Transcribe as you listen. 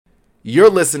You're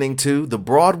listening to the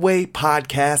Broadway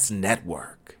Podcast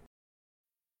Network.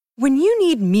 When you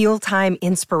need mealtime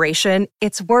inspiration,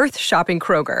 it's worth shopping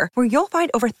Kroger, where you'll find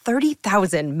over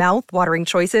 30,000 mouth-watering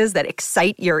choices that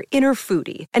excite your inner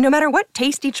foodie. And no matter what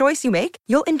tasty choice you make,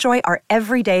 you'll enjoy our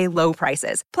everyday low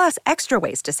prices, plus extra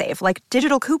ways to save, like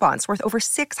digital coupons worth over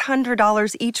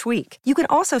 $600 each week. You can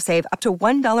also save up to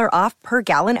 $1 off per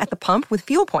gallon at the pump with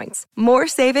fuel points. More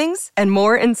savings and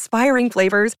more inspiring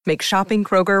flavors make shopping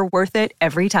Kroger worth it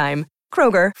every time.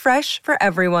 Kroger, fresh for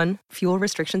everyone. Fuel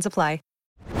restrictions apply.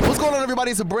 What's going on, everybody?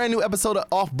 It's a brand new episode of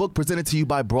Off Book presented to you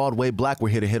by Broadway Black. We're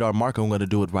here to hit our mark, and we're going to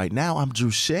do it right now. I'm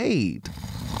Drew Shade.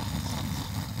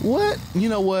 What? You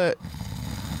know what?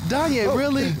 Danye,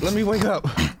 really? Let me wake up.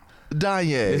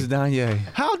 Danye. It's Danye.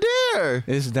 How dare?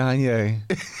 It's Danye.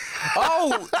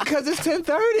 Oh, because it's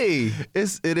 10:30.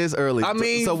 It is early. I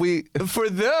mean, so for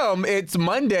them, it's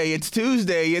Monday, it's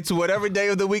Tuesday, it's whatever day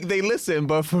of the week they listen.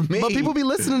 But for me, but people be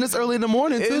listening this early in the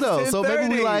morning too, though. So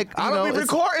maybe we I don't be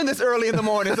recording this early in the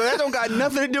morning, so that don't got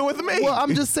nothing to do with me. Well,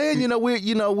 I'm just saying, we're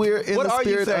in what the are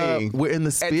spirit. You saying? We're in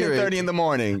the spirit. At 10:30 in the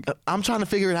morning. I'm trying to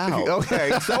figure it out.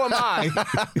 Okay, so am I.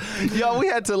 Yo, we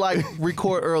had to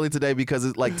record early today because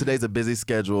it's today's a busy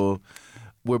schedule.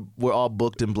 We're all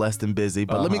booked and blessed and busy.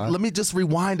 But let me just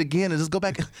rewind again and just go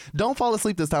back. Don't fall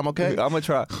asleep this time, okay? I'm gonna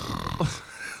try.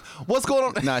 What's going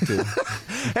on? Not to.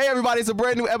 Hey, everybody, it's a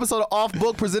brand new episode of Off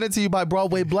Book presented to you by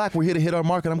Broadway Black. We're here to hit our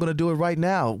mark, and I'm going to do it right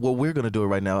now. Well, we're going to do it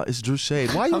right now. It's Drew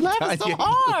Shade. Why are you laughing so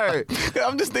hard?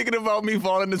 I'm just thinking about me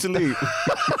falling asleep.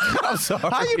 I'm sorry.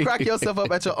 How you crack yourself up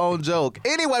at your own joke?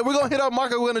 Anyway, we're going to hit our mark,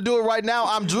 and we're going to do it right now.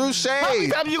 I'm Drew Shade. How many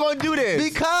times you going to do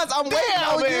this? Because I'm waiting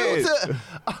on you to...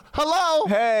 hello?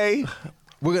 Hey.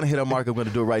 We're going to hit our mark, and we're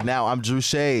going to do it right now. I'm Drew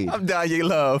Shade. I'm Danye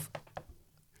Love.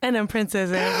 And I'm Princess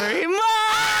Avery.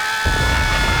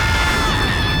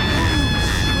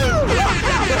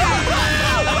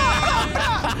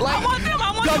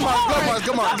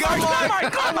 Come on.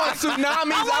 I want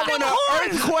tsunamis. I want an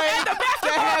earthquake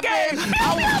to happen.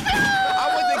 I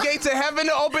want the gates of heaven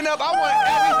to open up. I want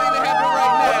everything to happen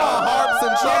right now. Harps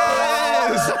and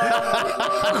trumpets.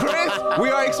 Yes. Chris, we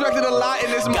are expecting a lot in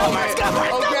this moment.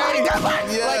 Okay?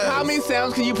 Like, how many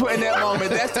sounds can you put in that moment?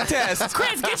 That's the test.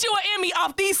 Chris, get you an Emmy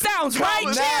off these sounds right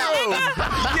Come now, through.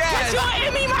 nigga. Yes. Get you an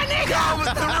Emmy, my nigga. Come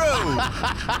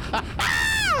through.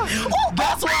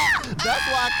 That's why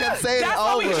I kept saying That's it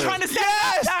why over. we was trying to set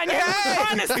it up, Danye. We was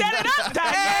trying to set it up,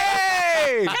 Danye.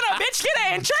 Hey! Get a bitch, get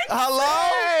an entrance. Hello?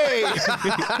 Hey!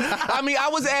 I mean, I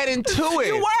was adding to it.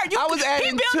 You were. I was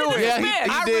adding he to built it. Yeah, he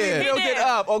I did. really built He it did.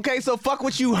 up. Okay, so fuck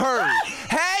what you heard.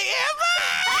 Hey,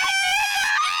 Emma!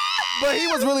 But he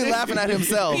was really laughing at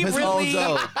himself, He his really-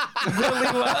 own joke. Really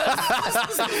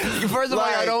was. First of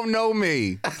all, y'all don't know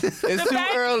me. It's too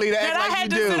fact early to act that I like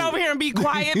had you to do. sit over here and be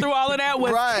quiet through all of that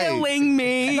was Right. killing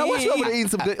me. Now, what you over there eating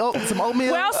some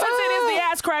oatmeal? Well, since it is the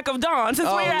ass crack of dawn, since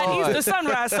we're at Lord. Easter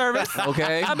sunrise service,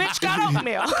 Okay. a bitch got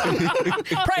oatmeal.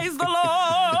 Praise the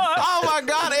Lord. Oh my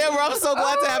God, Amber, I'm so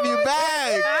glad to have you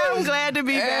back. I'm glad to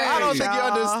be back. I don't think you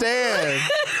understand.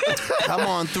 Come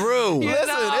on through.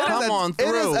 Listen,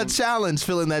 it is a challenge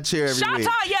filling that chair every week.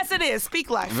 Shanta, yes it is.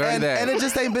 Speak life. And it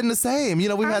just ain't been the same.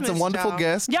 We've I had some missed wonderful y'all.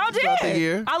 guests Y'all did. throughout the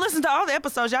year. I listened to all the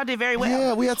episodes. Y'all did very well.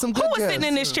 Yeah, we had some good Who was guests. sitting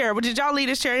in this chair? Did y'all leave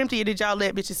this chair empty or did y'all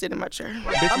let bitches sit in my chair?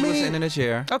 Bitches was sitting in a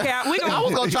chair. Okay, we gonna. I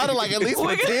was going to try to at least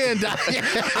pretend.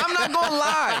 I'm not gonna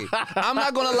lie. I'm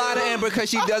not gonna lie to Amber because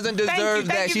she doesn't deserve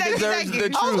that. She deserves the I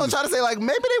was going truth. to try to say,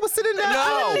 maybe they were sitting there.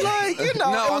 No. it No,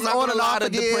 was I'm not on gonna and lie off to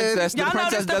the again. princess. The Y'all know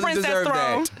princess this the doesn't princess deserve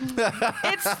throne. that.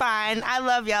 It's fine. I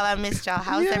love y'all. I missed y'all.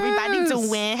 How's Yes. everybody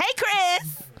doing? Hey,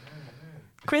 Chris.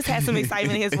 Chris had some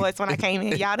excitement in his voice when I came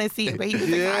in. Y'all didn't see it, but he was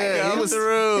excited. Yeah,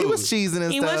 he was cheesing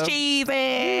and He stuff. was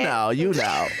cheesing. You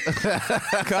know.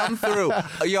 Come through.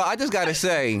 Yo, I just gotta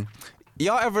say,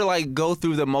 y'all ever go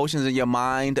through the motions in your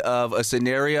mind of a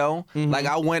scenario? Like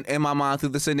I went in my mind through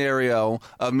the scenario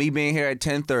of me being here at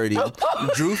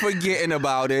 10:30, Drew forgetting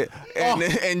about it,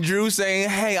 and Drew saying,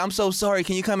 "Hey, I'm so sorry.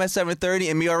 Can you come at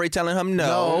 7:30?" And me already telling him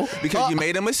no. Because you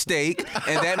made a mistake,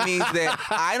 and that means that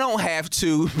I don't have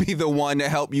to be the one to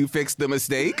help you fix the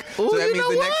mistake. So that means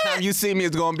the next time you see me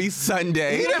is gonna be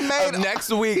Sunday of next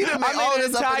week. He done made all I made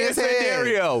this an up in entire his head.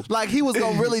 scenario. Like he was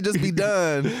gonna really just be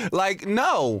done.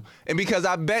 No, and because because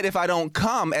I bet if I don't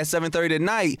come at 7:30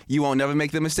 tonight, you won't never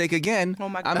make the mistake again. Oh,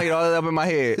 my I God. made all that up in my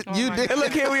head. You did. And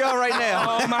look, here we are right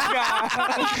now. Oh my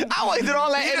God. I wasted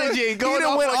all that energy He going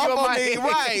done off went on you in off my on me. head.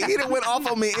 Right. He done went off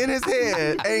on me in his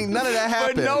head. Ain't none of that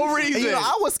happened. no reason. And,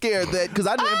 I was scared that because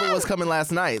I knew Amber was coming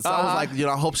last night. So I was like,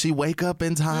 I hope she wake up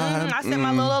in time. I set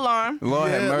my little alarm.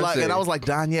 Lord have Yeah, mercy. like, and I was like,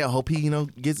 Danielle, hope he,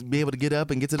 be able to get up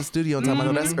and get to the studio in time. I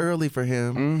know that's early for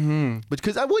him. Mm-hmm.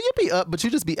 Because, you be up, but you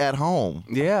just be at home.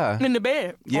 yeah. In the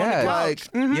bed. Yes. Like,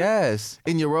 Yes.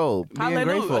 in your robe. Being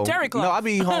Hallelujah. grateful. Terry cloth. No, I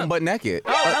be home butt naked.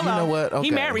 Oh, hello. you know what? Okay.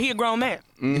 He married. He a grown man.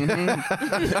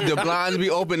 The blinds be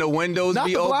open, the windows Not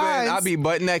be the open. blinds. I be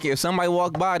butt naked. If somebody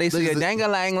walk by, they see a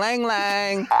dang-a-lang, lang,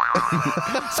 lang.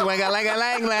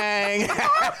 Swing-a-lang-a-lang, lang.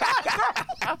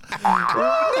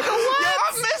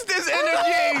 I miss this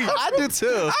energy. I do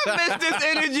too. I miss this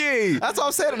energy. That's what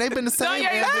I'm saying. They've been the No, same.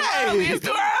 yeah, it's too early. It's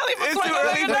too early for It's too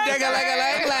early for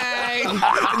dang-a-lang-a-lang,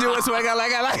 lang. Do a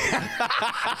swing-a-lang-a-lang.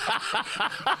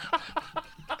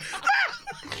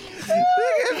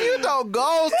 If you don't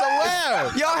go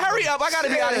somewhere. Yo, hurry up. I got to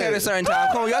be out of here at a certain time.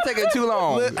 Come on, y'all taking too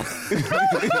long.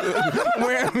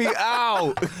 Wear me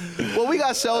out. Well, we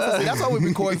got shows to see. That's why we're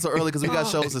recording so early, because we got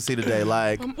shows to see today.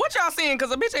 Like, What y'all seeing?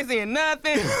 Because a bitch ain't seeing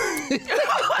nothing. I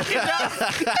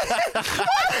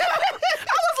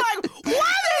was like,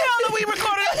 why the hell are we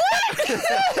recording? What?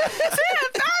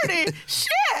 10:30? Shit.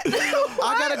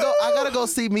 I gotta go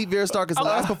see Meet Vera Stark's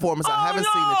last performance. I haven't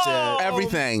seen it yet.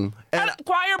 Everything.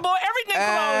 Choir boy, everything closing.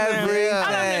 I done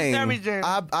missed everything.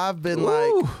 I've been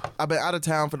I've been out of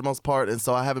town for the most part, and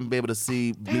so I haven't been able to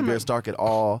see Meet Vera Stark at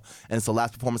all. And so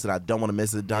last performance, and I don't want to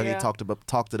miss it. Danya Yeah. talked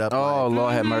it up. Oh, like,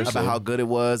 Lord have mercy. about how good it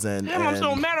was, and Damn, I'm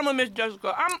so mad I'm gonna miss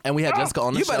Jessica. and we had Jessica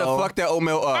on the You show. better fuck that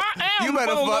oatmeal up. I am, You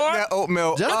better oh, fuck Lord. that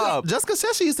oatmeal up. Jessica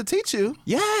said she used to teach you.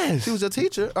 Yes. She was your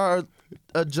teacher or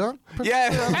a junk.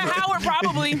 Yes. And Howard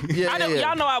probably. Yeah, yeah.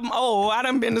 Y'all know I'm old. I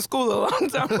done been to school a long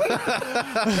time.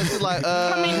 She's like,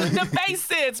 I mean, the face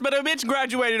sits, but a bitch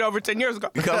graduated over 10 years ago.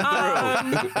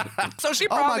 So she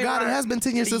oh probably my God, it has been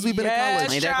 10 years since we've been in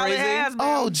college. Ain't that child, it crazy? has been.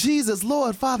 Oh Jesus,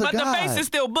 Lord, Father But God. the face is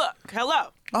still booked. Hello.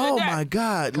 Oh Good day. my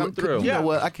God! Come through. You Yeah. know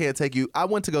what? I can't take you. I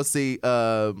went to go see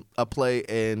a play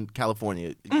in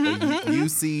California,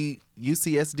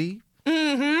 UCSD.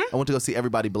 I went to go see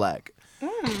Everybody Black.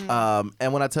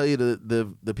 And when I tell you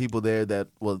the people there the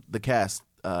cast,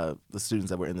 the students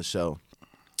that were in the show,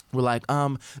 were like,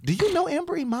 do you know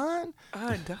Amber Iman?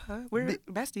 Duh. We're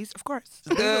besties, of course.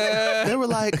 They were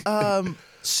like, I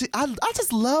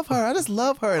just love her. I just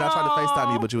love her. And I tried to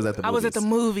FaceTime you, but you was at the movies. I was at the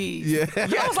movies. Yeah.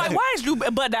 I was like, why is you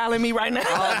butt dialing me right now?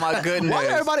 Oh my goodness. Why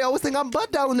do everybody always think I'm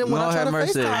butt dialing them when Lord I try have to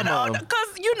mercy. FaceTime them? Because,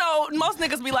 most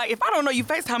niggas be like, if I don't know you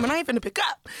FaceTime, I ain't finna pick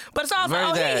up. But so I was Very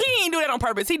like, that. he ain't do that on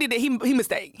purpose. He did it. He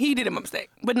mistake. He did it by mistake.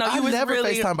 But no, I you was never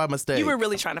really FaceTime by mistake. You were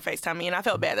really trying to FaceTime me, and I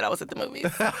felt bad that I was at the movies.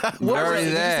 What was Very it? Did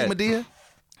you that. see Medea?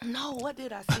 No, what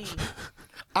did I see?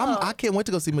 I can't wait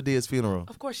to go see Medea's funeral.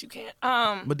 Of course you can't.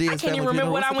 Medea's I can't family even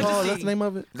remember funeral. what I What's it went called? to That's see. the name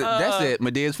of it. That's it.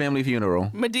 Medea's family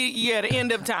funeral. Medea, the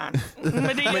end of time.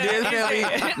 Medea,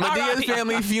 Medea's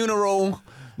family funeral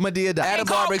Medea died. at a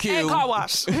barbecue. And car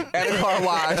wash. At a car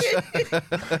wash.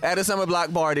 At a summer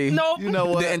block party. Nope. You know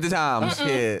what? The end of times.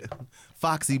 Yeah.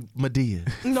 Foxy Medea.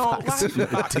 No. Foxy She a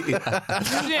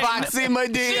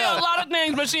Medea. lot of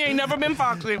things, but she ain't never been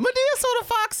foxy. Medea's sort of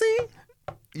foxy.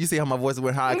 You see how my voice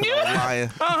went high because I was lying.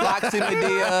 Foxy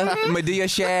Medea. Medea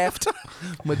Shaft.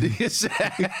 Medea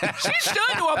Shack. She should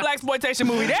do a blaxploitation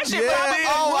movie. That shit Yeah. probably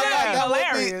Oh my is God. That would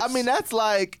hilarious. be, I mean, that's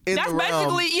like in that's the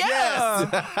realm. basically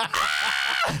yeah.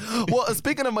 Well,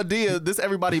 speaking of Medea, this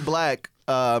Everybody Black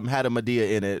had a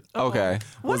Medea in it. Okay.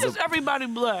 What is everybody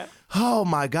black? Oh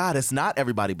my God, it's not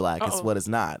Everybody Black. It's what it's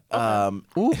not.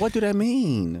 Ooh, what do that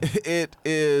mean? It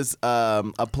is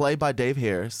a play by Dave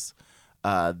Harris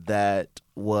that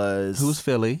was Who's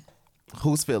Philly?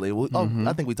 Who's Philly? Oh,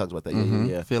 I think we talked about that.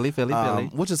 Yeah. Philly.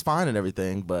 Which is fine and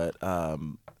everything, but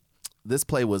this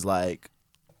play was like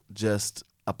just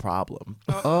a problem.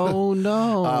 Oh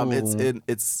no.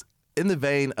 It's in the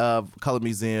vein of Color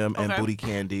Museum and Okay. Booty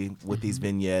Candy with these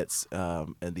vignettes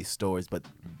and these stories, but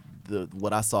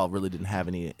what I saw really didn't have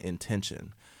any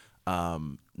intention,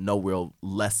 no real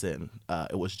lesson.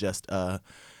 It was just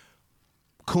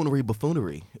coonery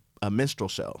buffoonery, a minstrel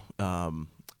show, and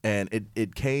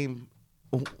it came.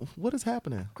 What is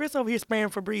happening? Chris over here spraying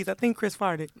Febreze. I think Chris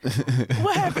farted.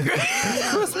 What happened,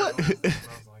 Chris?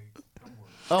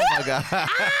 Oh my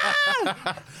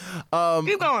God!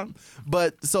 Keep going.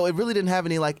 But so it really didn't have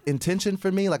any like intention for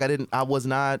me. Like I was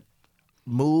not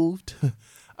moved.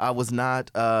 I was not.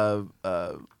 I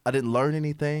didn't learn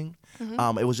anything.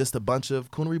 It was just a bunch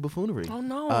of coonery buffoonery. Oh,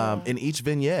 no. In each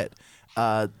vignette,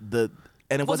 and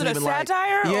it Was wasn't it a even like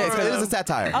satire? yeah, or- it is a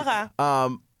satire. Okay.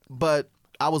 But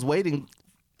I was waiting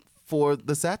for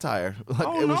the satire.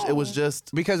 Like it was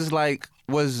just Because it's like,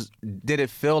 did it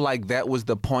feel like that was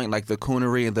the point, like the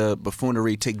coonery and the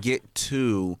buffoonery, to get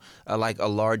to like a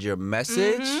larger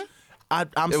message? I'm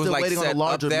It was, still like, waiting on set a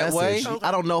larger up that way? message.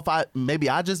 I don't know if maybe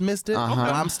I just missed it, but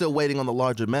I'm still waiting on the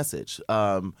larger message.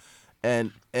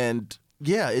 And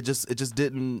yeah, it just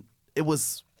didn't.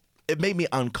 It made me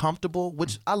uncomfortable,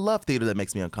 which I love theater that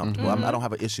makes me uncomfortable. I don't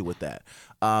have an issue with that.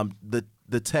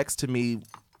 The text to me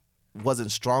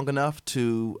wasn't strong enough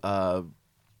to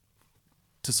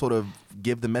sort of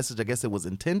give the message I guess it was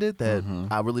intended. That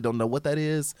I really don't know what that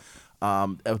is.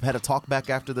 I've had a talk back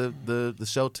after the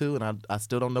show too, and I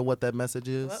still don't know what that message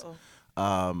is.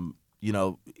 You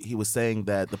know, he was saying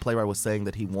that the playwright was saying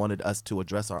that he wanted us to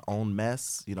address our own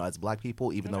mess, you know, as Black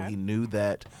people, even though he knew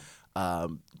that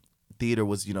theater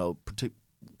was, you know,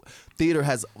 theater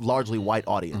has largely white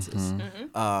audiences.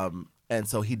 And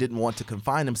so he didn't want to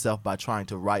confine himself by trying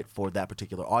to write for that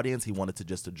particular audience. He wanted to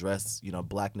just address, you know,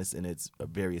 Blackness in its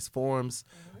various forms,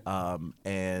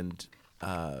 and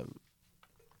address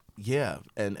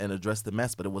the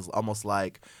mess. But it was almost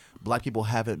like Black people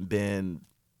haven't been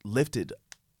lifted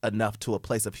enough to a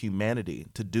place of humanity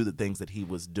to do the things that he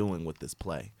was doing with this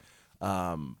play.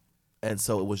 And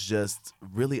so it was just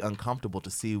really uncomfortable to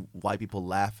see white people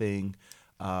laughing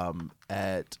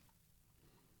at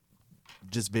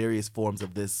just various forms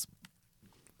of this,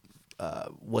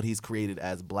 what he's created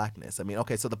as Blackness. I mean,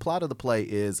 okay, so the plot of the play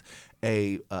is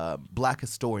a Black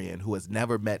historian who has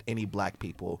never met any Black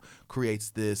people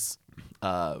creates this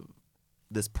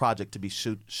this project to be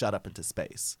shot up into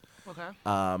space. Okay.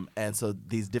 And so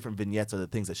these different vignettes are the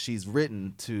things that she's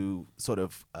written to sort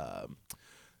of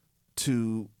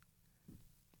to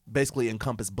basically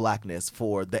encompass Blackness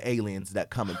for the aliens that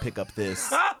come and pick up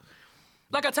this.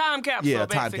 Like a time capsule. Yeah,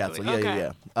 time basically. capsule. Yeah,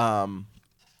 Okay. yeah.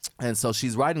 And so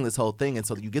she's writing this whole thing, and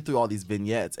so you get through all these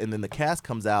vignettes, and then the cast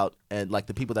comes out, and like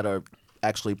the people that are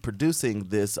actually producing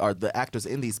this are the actors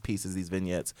in these pieces, these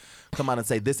vignettes, come out and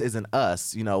say, "This isn't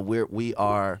us. You know, we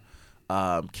are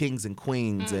kings and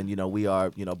queens, and you know, we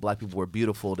are, you know, Black people. We're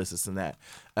beautiful. This and that."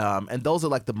 And those are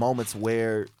like the moments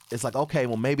where it's like, okay,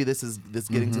 well, maybe this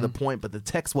getting to the point, but the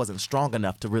text wasn't strong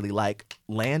enough to really like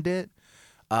land it.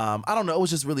 I don't know. It was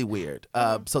just really weird.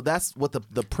 So that's what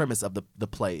the premise of the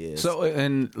play is. So,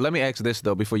 and let me ask this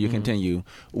though before you continue: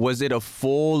 was it a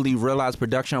fully realized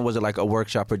production, or was it like a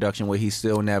workshop production where he's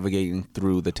still navigating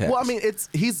through the text? Well, I mean,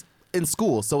 he's in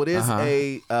school, so it is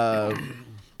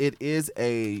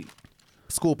a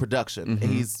school production.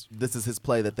 This is his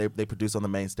play that they produce on the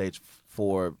main stage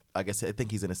for, I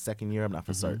think he's in his second year. I'm not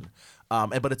for certain.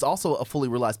 But it's also a fully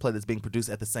realized play that's being produced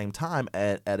at the same time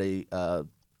at a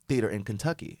theater in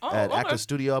Kentucky at Actors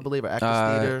Studio, I believe, or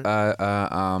Actors Theater.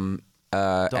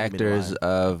 Actors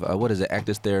of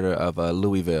Actors Theater of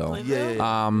Louisville.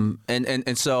 Yeah.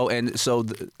 And so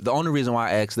the only reason why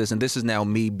I ask this, and this is now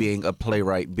me being a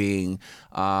playwright, being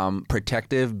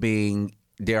protective, being,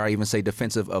 dare I even say,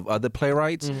 defensive of other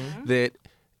playwrights, that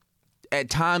at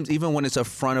times, even when it's in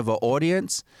front of an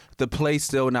audience, the play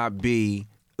still not be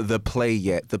the play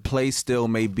yet. The play still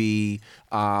may be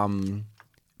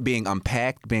being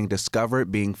unpacked, being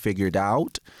discovered, being figured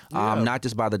out, not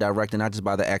just by the director, not just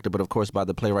by the actor, but of course by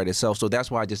the playwright itself. So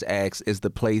that's why I just asked, is the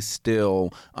play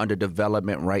still under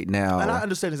development right now? And I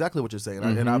understand exactly what you're saying,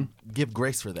 and I give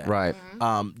grace for that. Right.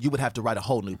 You would have to write a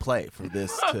whole new play for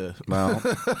this to... Well,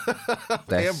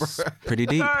 that's pretty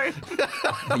deep. Sorry.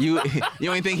 You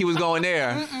ain't think he was going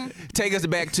there. Take us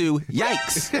back to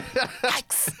Yikes.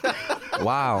 Yikes.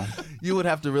 Wow. You would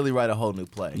have to really write a whole new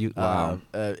play. Wow.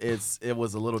 It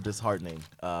was a little disheartening.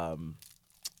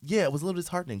 It was a little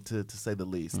disheartening to say the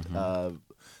least.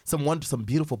 Some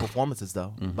beautiful performances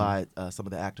though by some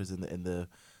of the actors in the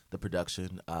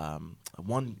production.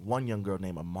 One young girl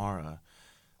named Amara,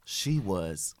 she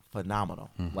was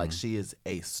phenomenal. Like, she is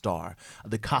a star.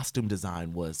 The costume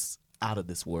design was out of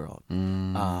this world.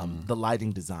 The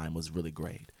lighting design was really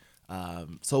great.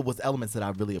 So it was elements that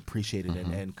I really appreciated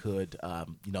and could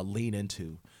lean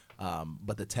into,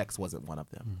 but the text wasn't one of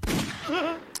them.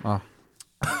 Oh.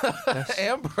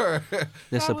 Amber.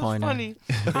 Disappointing. That was funny.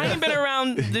 I ain't been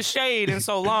around the shade in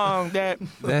so long that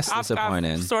That's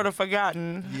disappointing. I've sort of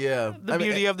forgotten the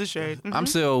beauty of the shade. I'm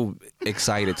still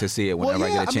excited to see it whenever I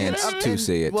get a chance to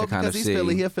see it, well, to kind of because see. he's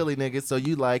Philly, he a Philly nigga, so I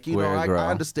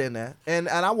understand that, and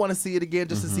I want to see it again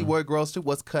just to see where it grows to,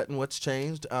 what's cut and what's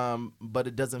changed. But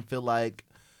it doesn't feel like,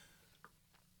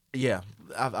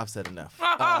 I've said enough.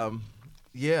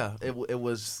 It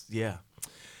was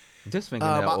This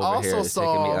fingernail I over also here is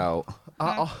taking me saw-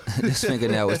 out. This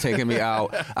fingernail was taking me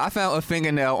out. I found a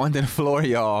fingernail under the floor,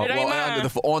 y'all. It ain't Well,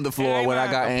 mine. on the floor ain't when I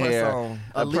mine. got in here.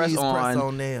 A Lee's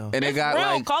press-on nail. And it got Real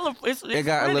like color. It's it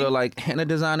got pretty. a little like henna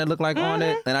design that looked like on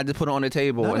it, and I just put it on the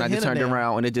table, Not and a I just henna turned nail.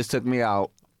 around, and it just took me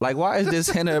out. Like, why is this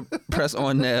henna press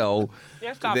on nail?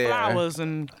 It's got there? flowers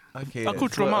and I can't. A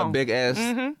accoutrement. big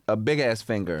ass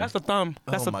finger. That's a thumb.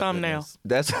 That's Oh, a my thumbnail. goodness.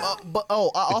 That's But I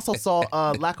also saw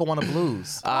Lackawanna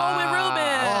Blues. Oh, with Ruben.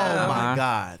 Oh my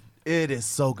God, it is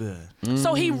so good.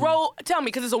 So he wrote. Tell me,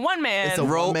 because it's a one man. It's a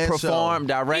wrote, one-man show. performed,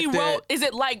 He directed. wrote. Is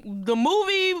it like the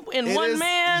movie in It one is,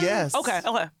 man? yes. Okay.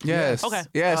 Okay. Yes. Okay.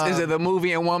 Yes. Is it the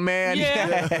movie in one man?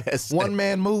 Yeah. Yes. One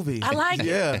man movie. I like it.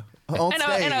 Yeah, on And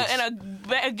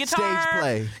stage. a guitar. Stage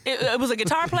play. It was a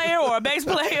guitar player or a bass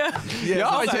player. Y'all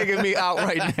are taking me out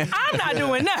right now. I'm not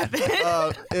doing nothing.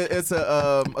 It's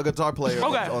a guitar player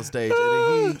Okay. on stage,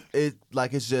 and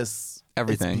it's just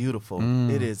Everything. It's beautiful.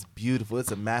 It is beautiful.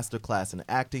 It's a master class in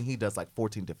acting. He does like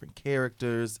 14 different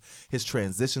characters. His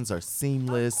transitions are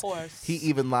seamless. Of course. He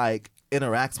even like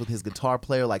interacts with his guitar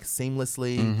player like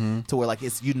seamlessly to where like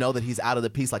it's that he's out of the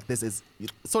piece. Like this is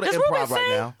sort of Does improv Ruben right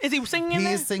sing? now. Is he singing in He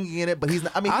there? is singing in it, but he's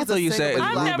not. I mean, I he's thought a you singer, said but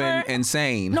he's I've not- Ruben never-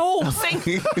 insane. No,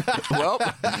 sing, Well,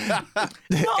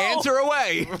 answer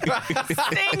away.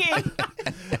 singing.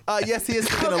 Yes, he is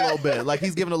singing a little bit. Like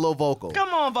he's giving a little vocal. Come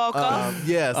on, vocal.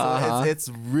 Yeah, so it's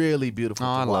really beautiful Oh,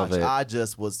 to I watch. love it. I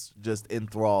just was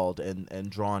enthralled and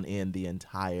drawn in the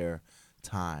entire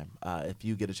time. If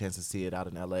you get a chance to see it out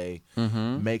in LA,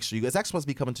 make sure you. It's actually supposed to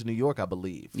be coming to New York, I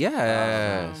believe.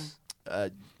 Yes.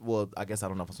 Well, I guess I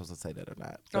don't know if I'm supposed to say that or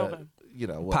not. But, Okay. You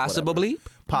know, Possibly.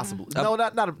 Possibly. No,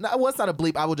 not. Well, it's not a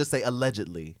bleep. I would just say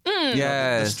allegedly. The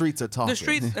Yes. streets are talking. The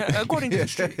streets, according to the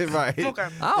streets. right. Okay.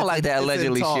 I don't like that It's in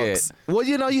allegedly talks. shit. Well,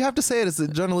 you have to say it. It's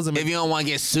journalism. If you don't want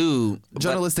to get sued.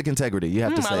 journalistic integrity. You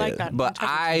have to say I like it. that. But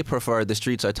I prefer the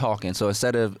streets are talking. So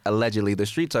instead of allegedly, the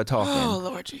streets are talking. Oh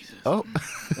Lord Jesus. Oh,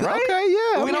 right. Okay,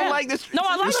 yeah. We don't Yeah. like the streets. No,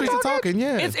 I like The streets are talking.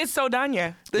 Yeah. It's so done,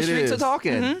 yeah. The It streets is. are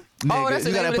talking. Oh, Nigga. that's the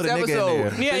You name gotta of this put a nigga in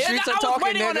episode. there. Yeah, The streets I are was talking,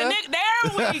 waiting on nigga.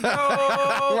 There we go.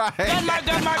 Right. Gun mark,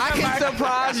 gun mark, I gun can mark.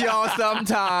 surprise y'all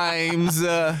sometimes.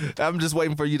 I'm just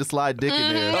waiting for you to slide dick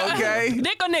in there. Okay.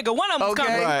 Dick or nigga, one of them's Okay.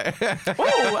 coming. Right.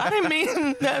 Ooh, I didn't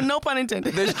mean, no pun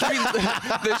intended.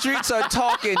 The streets are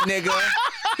talking, nigga.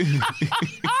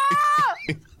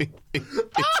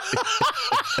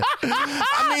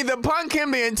 I mean, the pun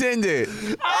can be intended.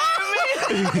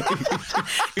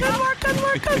 Gun mark, gun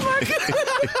mark, gun mark.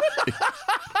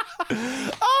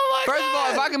 First of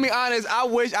all, if I can be honest, I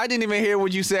wish I didn't even hear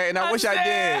what you said, and I wish I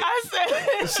did. I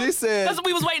said. She said. That's what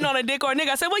we was waiting on, a dick or a nigga.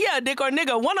 I said, well, yeah, a dick or a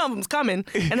nigga. One of them's coming.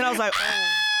 And then I was like,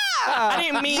 oh. I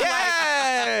didn't mean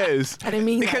Yes. I didn't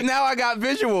mean Because like, now I got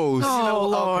visuals. oh,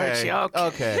 Lord. Okay. Okay.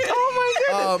 Okay. Oh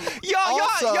my goodness.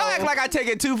 also- Y'all act like I take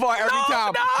it too far every No,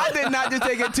 time. no. I did not just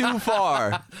take it too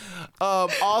far.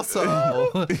 Also,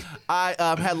 I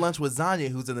had lunch with Zanya,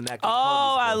 who's in the Nat King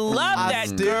Oh, I Cole's book. love I that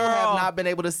still girl. have not been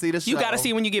able to see the show. You got to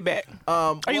see when you get back.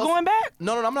 Are you well, going back?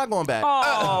 No, I'm not going back.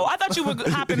 Oh, I thought you were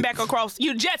hopping back across.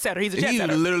 You jet setter. He's a jet He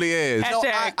setter. literally is. Hashtag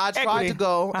No, I tried equity. to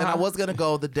go, and I Uh-huh. was gonna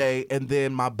go the day, and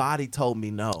then my body told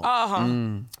me no.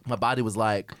 My body was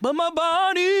like, But my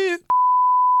body.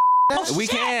 Oh, We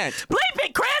shit. can't. Bleep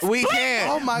it, Chris. We Bleep. can't.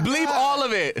 Oh my Bleep God. all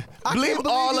of it. I Bleep can't believe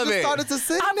all you of just it. started to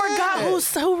sing I forgot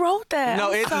that. who wrote that. No,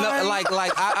 I'm it no, sorry. like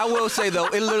I will say though,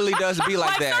 it literally does be like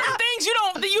Like that. certain things you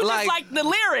don't. You Like, just like the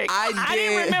lyrics. I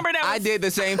didn't remember that. I Was did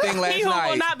the same thing last He who night.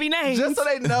 will not be named. Just so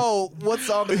they know what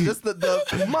song is just the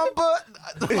my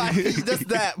butt, like just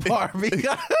that part. Because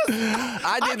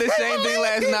I did the same thing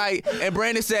last night, and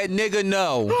Brandon said, "Nigga,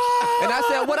 no," and I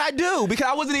said, "What I do?" Because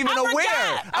I wasn't even I aware.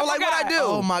 forgot. I was like, "What I forgot. do?"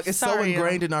 oh my, it's so Sorry,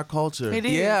 ingrained in our culture. It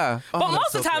is. Yeah. But Oh,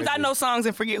 most that's of the so times I crazy. know songs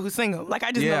and forget who sing them. Like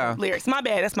I just Yeah. know lyrics. My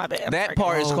bad. That's my bad. That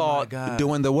part is Oh, my called God.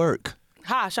 doing the work.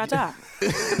 Ha, shata.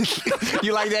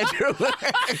 You like that, Drew?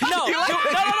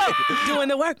 No. Doing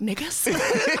the work, niggas.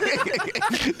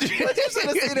 But you should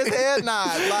have seen his head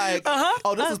nod. Like,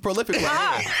 oh, this is prolific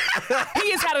right here.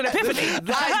 He has had an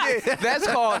epiphany. I did. That's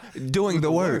called doing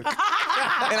the work. And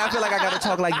I feel like I got to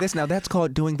talk like this now. That's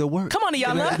called doing the work. Come on, We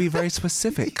have Diablo. to be very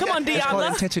specific. Come on, That's called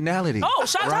Diablo. intentionality. Oh,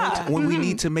 shut right? up. When we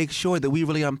need to make sure that we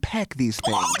really unpack these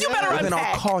things you better within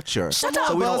unpack. our culture, Shut so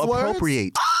up. we don't Buzzwords.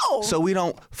 appropriate, so we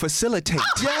don't facilitate,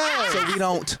 Yes. so we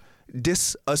don't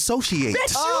disassociate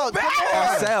Oh, come on.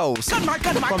 ourselves from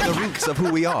the roots of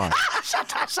who we are.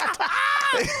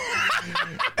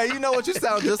 And you know what? You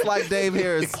sound just like Dave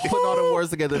Harris putting all the words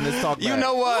together in this talk. You back.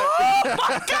 know what?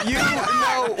 You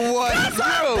know what?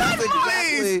 Drew,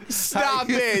 please exactly stop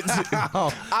how you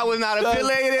it. I was not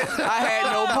affiliated. I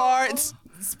had no parts.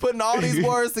 putting all these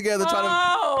words together,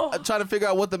 trying to figure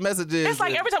out what the message is. It's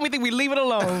like every time we think we leave it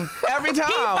alone. Every time.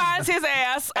 He finds his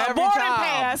ass a Every boarding time.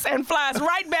 pass and flies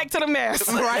right back to the mess.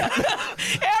 Right.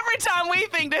 Every time we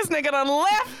think this nigga done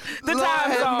left the Lord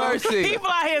time have zone, mercy. he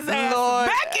fly his ass Lord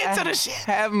back into the shit.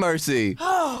 Have mercy.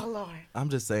 Oh, Lord. I'm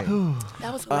just saying.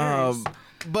 That was hilarious.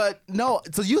 But no,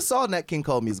 so you saw Nat King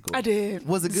Cole musical. I did.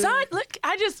 Was it good? Look,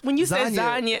 when you said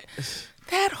Zanya. Zanya,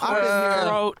 that her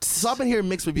throat. So I've been hearing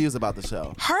mixed reviews about the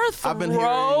show. Her I've been hearing-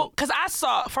 throat, because I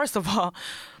saw, first of all,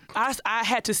 I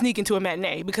had to sneak into a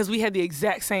matinee because we had the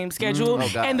exact same schedule. Oh,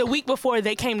 God. And the week before,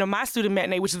 they came to my student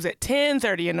matinee, which was at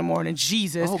 10:30 in the morning.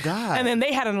 Jesus. Oh, God. And then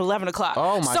they had an 11 o'clock.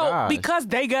 Oh, my so gosh. because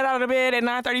they got out of bed at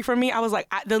 9:30 for me, I was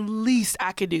like, the least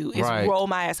I could do is Right. roll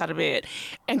my ass out of bed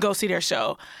and go see their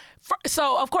show.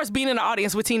 So, of course, being in the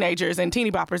audience with teenagers and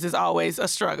teeny boppers is always a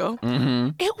struggle. Mm-hmm.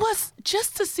 It was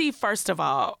just to see, first of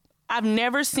all, I've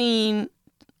never seen,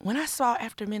 when I saw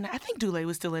After Midnight, I think Dule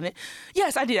was still in it.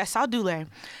 Yes, I did. I saw Dule.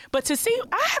 But to see,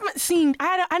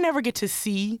 I never get to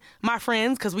see my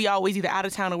friends because we always either out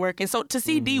of town or working. So to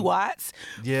see D. Watts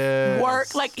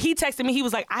work, like he texted me, he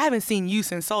was like, I haven't seen you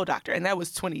since Soul Doctor. And that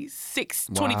was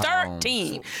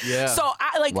 2013. Yeah. So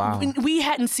we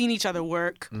hadn't seen each other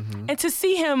work. Mm-hmm. And to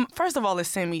see him, first of all, is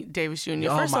Sammy Davis Jr.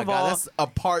 Oh First my of God, all, that's a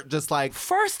part just like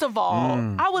First of all,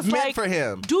 I was Meant like, for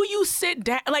him. do you sit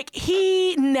down? Like,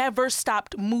 he never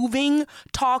stopped moving,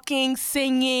 talking,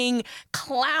 singing,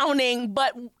 clowning,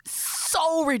 but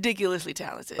so ridiculously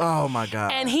talented. oh my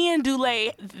God. And he and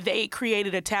Dule, they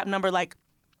created a tap number like,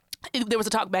 there was a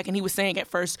talk back and he was saying at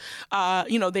first,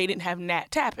 they didn't have Nat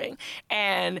tapping.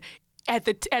 And at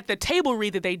the table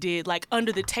read that they did, like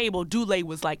under the table, Dule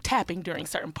was like tapping during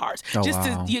certain parts,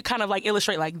 to you kind of like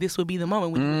illustrate like this would be the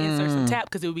moment when you insert some tap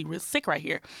because it would be real sick right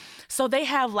here. So they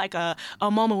have like a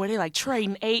moment where they like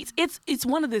trading eights. It's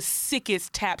one of the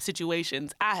sickest tap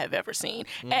situations I have ever seen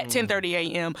at 10:30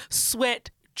 a.m.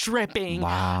 Sweat dripping,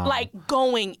 like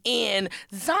going in.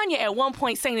 Zanya at one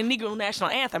point sang the Negro National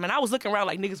Anthem, and I was looking around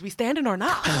like, niggas, we standing or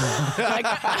not? like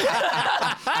I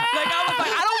was like,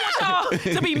 I don't want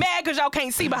y'all to be mad because y'all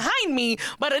can't see behind me,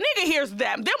 but a nigga hears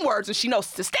them words and she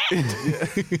knows to stand.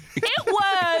 It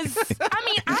was, I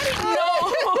didn't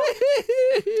know.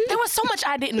 There was so much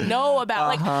I didn't know about.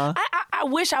 Like, I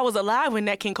wish I was alive when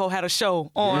Nat King Cole had a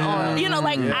show on.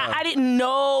 I didn't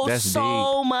know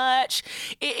so much.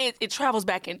 It travels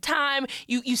back in time.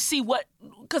 You see what,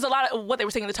 because a lot of what they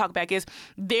were saying in the talk back is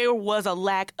there was a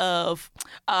lack of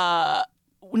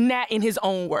Nat in his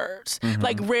own words.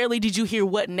 Like, rarely did you hear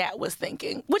what Nat was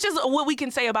thinking, which is what we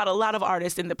can say about a lot of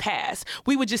artists in the past.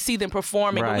 We would just see them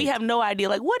performing, but we have no idea,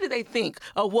 like, what did they think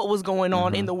of what was going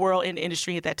on in the world, in the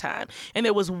industry at that time. And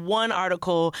there was one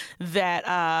article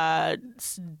that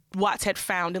Watts had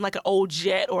found in like an old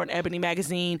Jet or an Ebony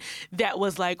magazine that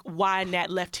was like why Nat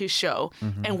left his show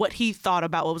and what he thought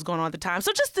about what was going on at the time.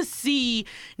 So just to see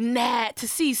Nat, to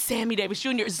see Sammy Davis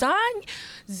Jr.,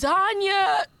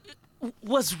 Zanya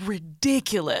was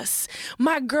ridiculous.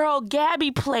 My girl Gabby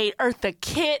played Eartha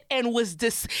Kitt and it was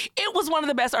one of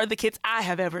the best Eartha Kitts I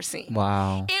have ever seen.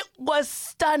 Wow. It was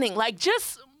stunning. Like,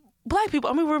 just black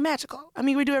people, we're magical.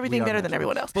 We do everything better than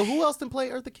everyone else. But who else didn't play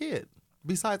Eartha Kitt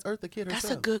besides Eartha Kitt herself?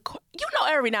 That's a good question.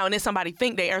 Every now and then somebody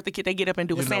think they Eartha Kitt, they get up and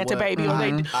do a You know Santa what? baby,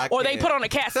 or they put on a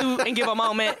cat suit and give a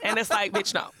moment, and it's like,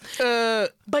 bitch, no.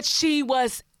 But she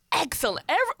was excellent.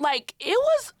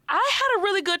 I had a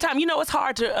really good time. It's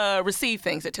hard to receive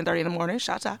things at 10:30 in the morning.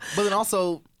 Shout out. But then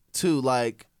also, too,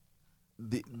 like,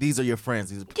 these are your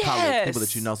friends. These are colleagues, people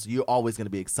that you know. So you're always going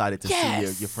to be excited to see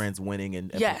your friends winning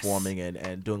and performing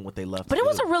and doing what they love to do. But it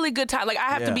was a really good time. Like,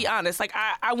 I have to be honest. Like,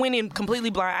 I went in completely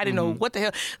blind. I didn't know what the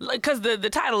hell. Because the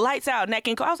title, Lights Out, Nat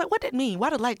King Cole, I was like, what did that mean? Why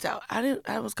the lights out?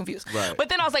 I was confused. Right. But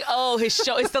then I was like, oh, his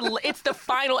show. It's the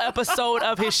final episode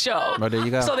of his show. Oh, there you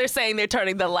go. So they're saying they're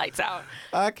turning the lights out.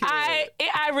 I can't.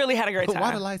 I really had a great time.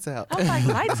 Why the lights out? I was like,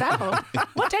 lights out?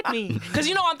 What that mean? Because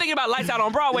I'm thinking about Lights Out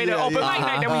on Broadway, the open mic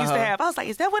night that we used to have. I was like,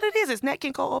 is that what it is? Is Nat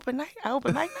King Cole open mic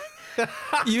night?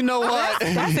 You know what?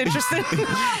 That's interesting.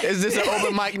 Is this an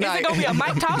open mic Is night? it going to be a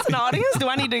mic toss in the audience? Do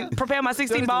I need to prepare my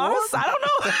 16 bars? I don't know.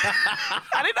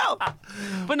 I didn't know.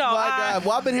 But no. My God.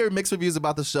 Well, I've been hearing mixed reviews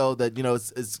about the show that,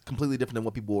 it's completely different than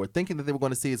what people were thinking that they were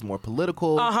going to see. It's more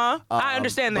political. I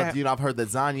understand that. But, I've heard that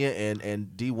Zanya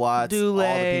and D. Watts, Dule.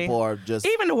 all the people are just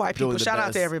Even the white doing people. the Shout out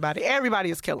best. to everybody.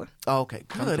 Everybody is killing. Oh, okay,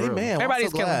 good. Amen. Everybody's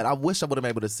I'm so glad. killing. I wish I would have been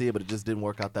able to see it, but it just didn't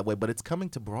work out that way. But it's coming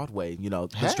to Broadway. The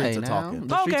streets are talking.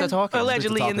 The streets are talking.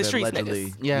 Allegedly in the streets,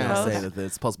 allegedly, niggas. Yeah. saying that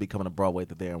it's supposed to be coming to Broadway,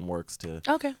 that they're in works to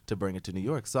bring it to New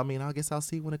York. So I guess I'll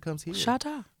see when it comes here. Shout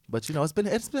out. But it's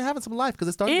been having some life because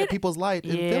it started at People's Light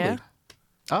in Philly.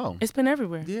 Oh. It's been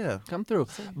everywhere. Yeah. Come through.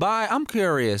 But I'm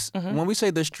curious. When we say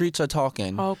the streets are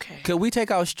talking, Okay. could we take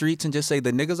out streets and just say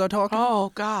the niggas are talking?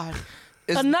 Oh God.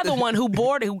 Another one who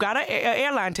got an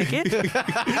airline ticket.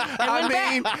 I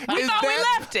mean, we is thought we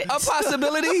that left it. a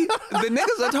possibility? The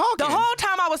niggas are talking. The whole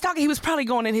time I was talking, he was probably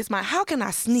going in his mind, how can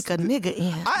I sneak a nigga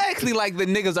in? I actually like the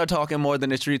niggas are talking more than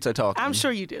the streets are talking. I'm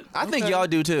sure you do. I think y'all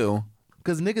do too.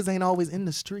 Because niggas ain't always in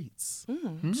the streets.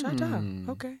 Shut up.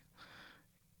 Okay.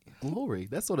 Glory.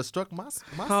 That sort of struck my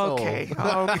soul. Okay.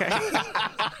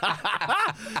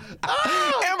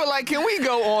 Amber, like, can we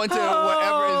go on to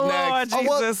whatever is next? Lord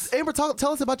Well, Jesus. Amber,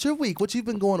 tell us about your week. What's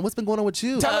been going on with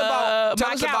you? Tell my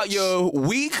us about couch. your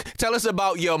week. Tell us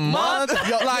about your month.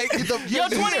 Like, Your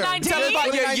 2019. tell us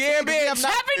about your year, bitch.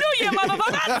 Happy New Year,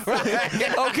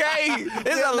 motherfucker. Okay,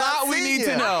 there's a lot we need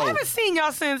to I know. haven't seen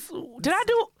y'all since. Did I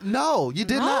do? No, you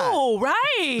did not. No, right.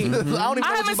 I don't even know I what you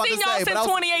haven't about seen to y'all say, since but I was-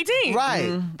 2018.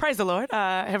 Right. Praise the Lord,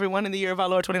 everyone, in the year of our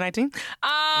Lord 2019.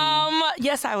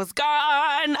 Yes, I was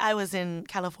gone. I was in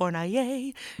California,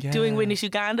 yay, doing Whitney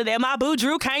Uganda. That my boo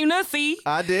Drew came to see.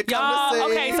 I did come Y'all, to see.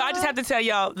 okay, so I just have to tell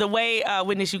y'all the way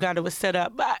Whitney Uganda was set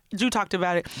up. Drew talked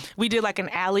about it. We did like an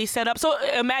alley setup. So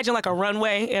imagine like a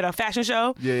runway at a fashion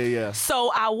show. Yeah.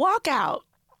 So I walk out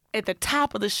at the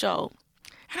top of the show,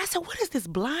 and I said, what is this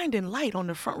blinding light on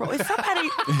the front row? It's somebody,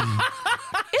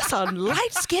 it's a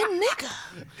light-skinned nigga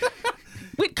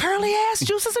with curly ass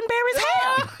juices and berries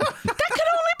hair. That could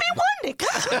only be one nigga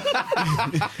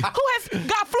who has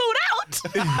got flued out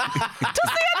to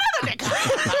see another nigga.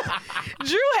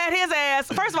 Drew had his ass,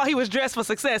 first of all, he was dressed for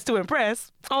success to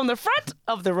impress, on the front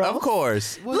of the row. Of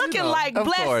course. Looking like of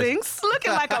course. blessings,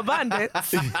 looking like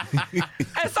abundance. And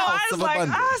so I was of like,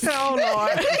 abundance. I said, oh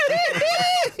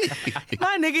Lord.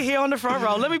 My nigga here on the front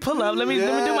row. Let me pull up. Let me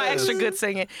do my extra good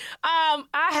singing.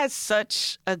 I had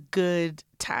such a good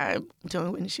time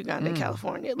doing Whitney Uganda in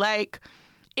California. Like,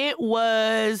 it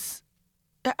was...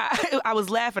 I was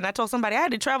laughing. I told somebody I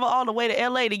had to travel all the way to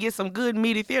LA to get some good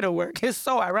meaty theater work. It's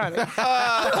so ironic.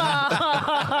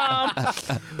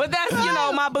 But that's,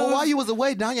 my boo. Well, while you was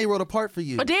away, Danye wrote a part for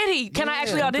you. Oh, did he? Can I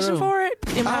actually come audition through. for it?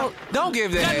 Don't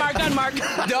give that. Gun mark.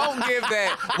 Don't give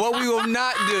that. What we will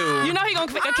not do. You know he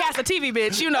gonna cast a TV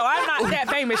bitch. I'm not that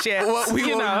famous yet. What we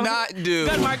will not do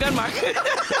Gun mark.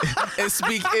 is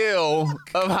speak ill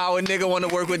of how a nigga want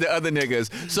to work with the other niggas.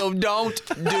 So don't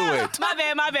do it.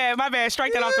 My bad.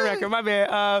 Strike that off the record. My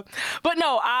bad. But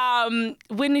no,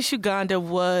 Whitney Uganda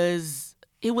was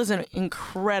an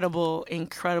incredible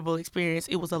experience.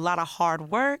 It was a lot of hard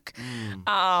work.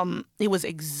 It was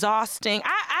exhausting.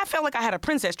 I felt like I had a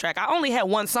princess track. I only had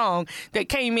one song that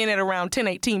came in at around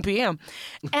 10:18 p.m.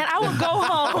 And I would go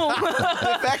home.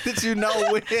 The fact that you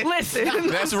know when. Listen.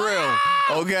 That's real.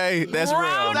 Okay? That's real.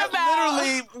 Roundabout.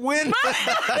 Literally, when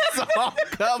the song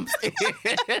comes in.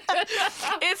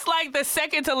 It's like the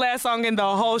second to last song in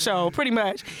the whole show, pretty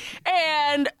much.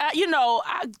 And,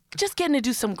 just getting to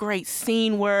do some great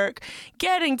scene work,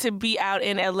 getting to be out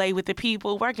in LA with the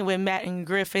people, working with Matt and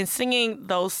Griffin, singing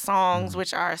those songs,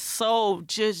 which are so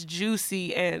just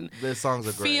juicy and Their songs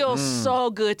are great. feel so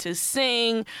good to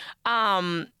sing.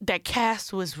 That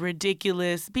cast was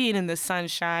ridiculous. Being in the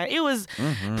sunshine, it was.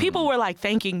 People were like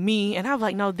thanking me, and I was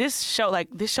like, no, this show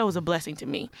is a blessing to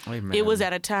me. Amen. It was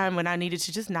at a time when I needed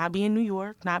to just not be in New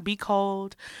York, not be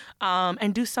cold,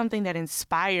 and do something that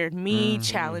inspired me,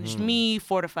 challenged me,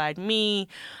 fortified me.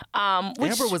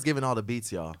 Which Amber was giving all the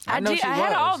beats, y'all. I know did. she I had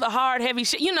was. all the hard, heavy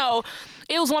shit.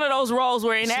 It was one of those roles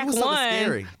where in She Act was something 1,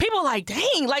 scary. people were like,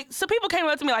 dang. So people came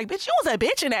up to me like, bitch, you was a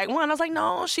bitch in Act 1. I was like,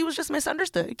 no, she was just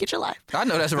misunderstood. Get your life. I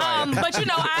know that's right. But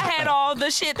I had all the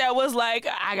shit that was like,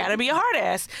 I gotta be a hard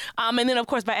ass. And then of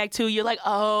course by Act 2, you're like,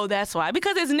 oh, that's why.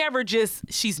 Because it's never just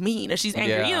she's mean or she's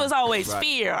angry. Yeah. It's always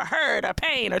fear or hurt or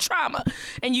pain or trauma.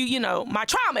 And my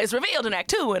trauma is revealed in Act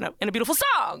 2 in a beautiful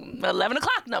song, 11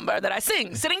 o'clock number that I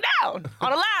sing, sitting down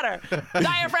on a ladder,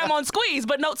 diaphragm on squeeze,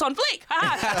 but notes on fleek.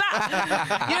 I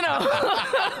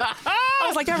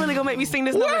was like, y'all really gonna make me sing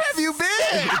this number? Where have you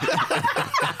been?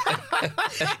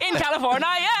 In California,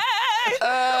 yay!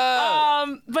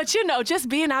 But just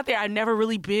being out there, I'd never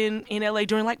really been in LA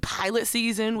during like pilot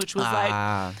season, which was like,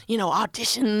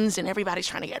 auditions and everybody's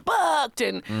trying to get booked.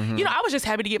 And, I was just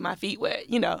happy to get my feet wet,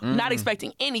 not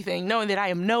expecting anything, knowing that I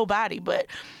am nobody. But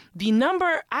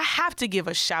I have to give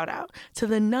a shout out to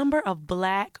the number of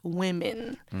Black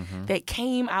women that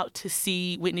came out to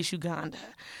see Whitney Uganda.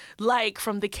 Like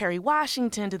from the Kerry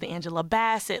Washington to the Angela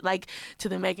Bassett, like to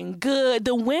the Megan Good.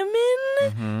 The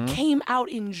women came out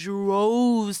in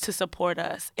droves to support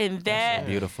us. And that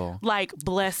beautiful. like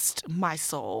blessed my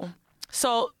soul.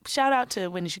 So shout out to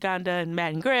Wendy Shuganda and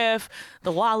Matt and Griff,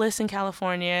 the Wallace in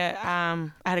California.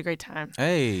 I had a great time.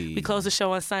 Hey. We closed the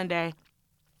show on Sunday.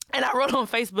 And I wrote on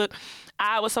Facebook,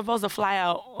 I was supposed to fly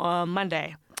out on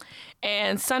Monday.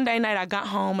 And Sunday night I got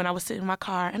home and I was sitting in my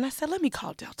car and I said, let me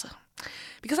call Delta.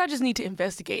 Because I just need to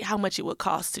investigate how much it would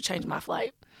cost to change my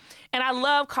flight. And I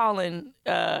love calling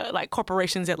like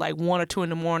corporations at like 1 or 2 in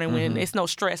the morning when it's no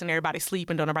stress and everybody's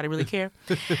sleeping, don't nobody really care.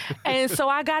 And so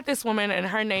I got this woman and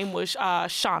her name was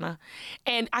Shauna.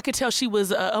 And I could tell she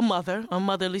was a mother, a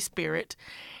motherly spirit.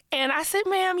 And I said,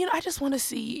 ma'am, I just want to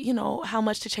see, how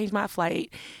much to change my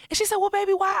flight. And she said, well,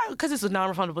 baby, why? Because it's a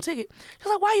non-refundable ticket. She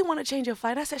was like, why you want to change your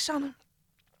flight? I said, Shauna,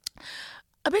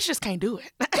 a bitch just can't do it.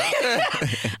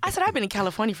 I said, I've been in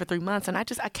California for 3 months and I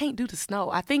can't do the snow.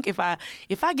 I think if I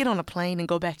get on a plane and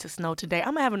go back to snow today,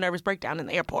 I'm gonna have a nervous breakdown in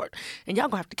the airport and y'all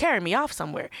gonna have to carry me off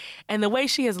somewhere. And the way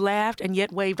she has laughed and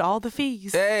yet waived all the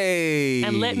fees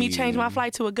and let me change my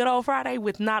flight to a good old Friday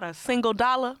with not a single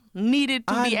dollar needed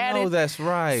to be added. I know that's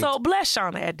right. So bless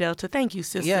Shauna at Delta. Thank you,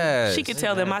 sister. Yes. She could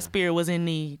tell that my spirit was in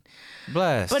need.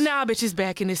 Bless. But now bitch is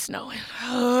back and it's snowing.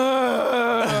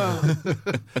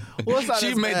 Well, it's not She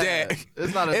as meant bad. that.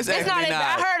 It's not as It's bad. It's not. Definitely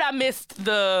I not. heard I missed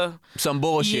the. Some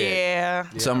bullshit. Yeah.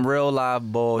 Some real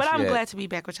live bullshit. But I'm glad to be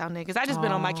back with y'all niggas. I just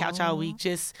been on my couch all week,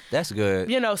 just That's good.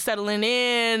 settling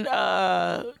in.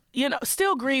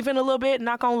 Still grieving a little bit.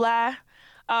 Not gonna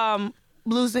lie.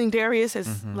 Losing Darius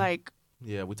is like.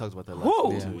 Yeah, we talked about that last Whoa,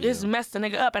 week too. it's messed the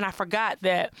nigga up. And I forgot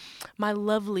that my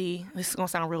lovely, this is going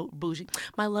to sound real bougie,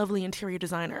 my lovely interior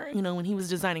designer, when he was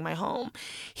designing my home,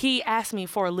 he asked me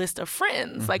for a list of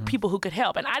friends, like people who could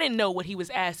help. And I didn't know what he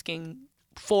was asking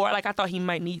for. Like, I thought he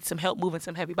might need some help moving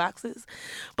some heavy boxes.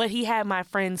 But he had my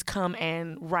friends come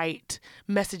and write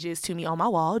messages to me on my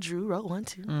wall. Drew wrote one,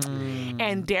 too.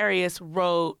 And Darius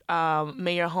wrote,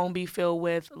 may your home be filled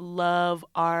with love,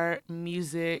 art,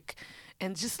 music,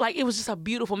 and just like, it was just a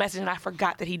beautiful message, and I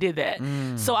forgot that he did that.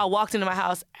 So I walked into my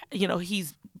house,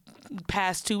 he's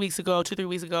passed 2 weeks ago, 2-3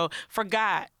 weeks ago,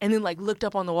 forgot, and then like looked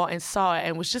up on the wall and saw it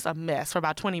and was just a mess for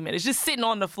about 20 minutes, just sitting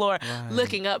on the floor,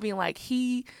 looking up, being like,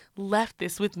 he left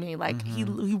this with me. Like he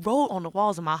wrote on the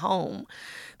walls of my home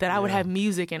that I would have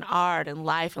music and art and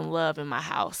life and love in my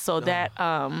house. So that, it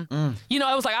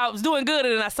was like I was doing good,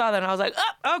 and then I saw that and I was like,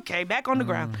 oh, okay, back on the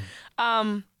ground.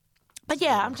 But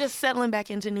yeah, I'm just settling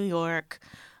back into New York,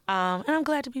 and I'm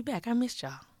glad to be back. I missed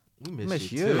y'all. We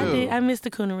Miss you. you. too. I did. I missed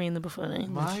the coonery and the buffoonery.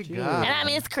 My And God. I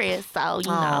miss Chris, so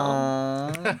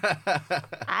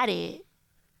I did.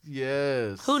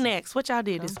 Yes. Who next? What y'all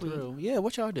did this week? Yeah,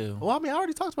 what y'all do? Well, I mean, I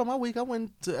already talked about my week. I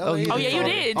went to LA. Oh, yeah, you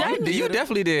did. You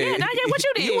definitely did. Yeah, what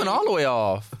you did? You went all the way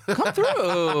off. Come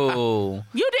through.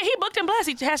 You did. He booked and blessed.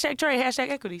 He hashtag trade, hashtag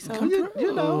equity. So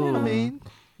You know, I mean,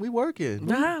 we working.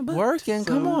 but Working.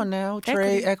 Come on now. Trade,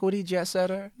 Equity. equity, jet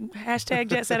setter. hashtag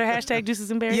jet setter, hashtag juices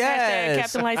and berries, Yes. hashtag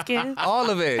Captain Light Skin, All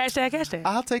of it. hashtag.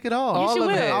 I'll take it all. Yes, you all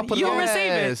of will. it. I'll put it You'll all- receive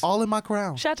it. Yes. All in my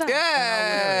crown. Shut up.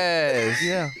 Yes.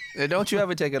 Yeah. And don't you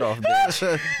ever take it off,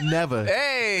 bitch. Never.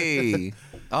 Hey.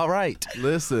 All right.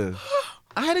 Listen.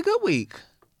 I had a good week.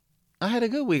 I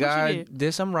you I did?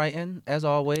 did some writing as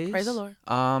always. Praise the Lord.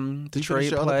 The Did you finish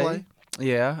trade your other play. play?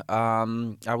 Yeah.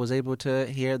 I was able to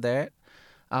hear that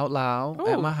out loud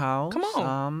at Ooh, my house. come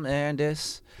on. And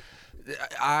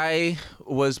I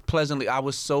was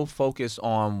so focused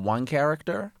on one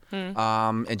character.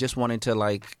 And just wanting to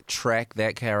like track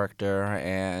that character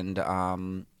and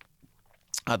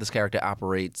how this character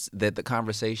operates, that the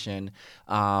conversation,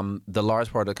 the large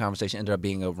part of the conversation ended up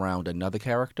being around another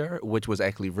character, which was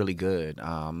actually really good.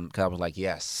 Because I was like,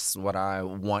 yes, what I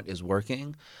want is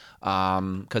working.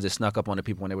 Because it snuck up on the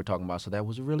people when they were talking about. So that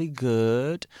was really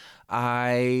good.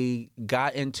 I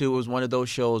got into, it was one of those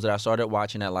shows that I started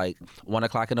watching at like 1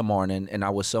 o'clock in the morning, and I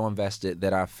was so invested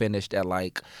that I finished at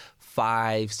like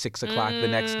 5, 6 o'clock the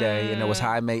next day, and it was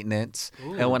high maintenance.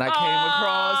 And when I came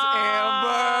across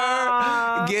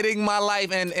Amber getting my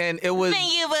life, and it was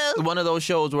one of those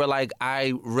shows where like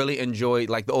I really enjoyed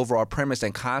like the overall premise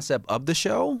and concept of the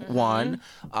show, one,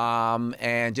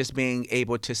 and just being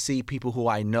able to see people who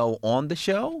I know on the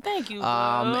show. Thank you, bro.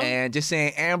 And just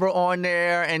seeing Amber on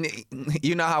there, and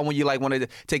you know how when you like want to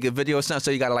take a video or something,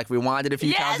 so you gotta like rewind it a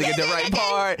few times to get the right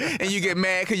part, and you get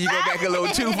mad because you go back a little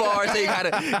too far, so you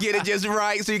gotta get it just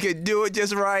right so you can do it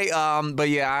just right. But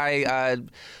yeah, I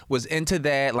was into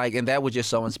that, like, and that was just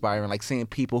so inspiring, like seeing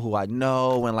people who I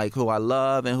know and like who I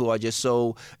love and who are just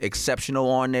so exceptional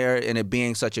on there, and it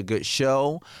being such a good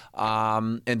show.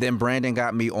 And then Brandon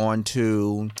got me on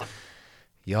to,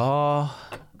 y'all,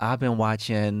 I've been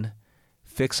watching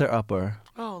Fixer Upper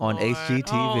on Lord.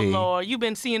 HGTV. Oh, Lord. You've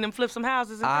been seeing them flip some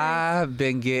houses and things? I've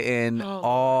been getting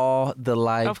all the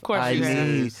life Of course I you have.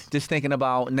 need. Just thinking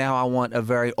about now I want a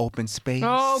very open space.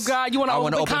 Oh, God. You want an I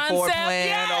want open an open floor concept? plan,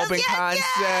 Yes, open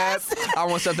yes, concept. I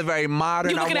want something very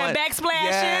modern. You looking I want, at backsplashes?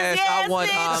 Yes, Yes, I want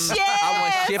bitch, I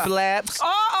want yes. ship laps.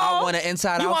 I want an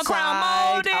inside You want outside.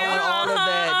 crown molding? I want all of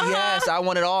that. Yes, I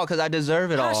want it all because I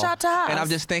deserve it all. Shout out. And I'm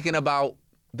just thinking about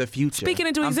the future. Speaking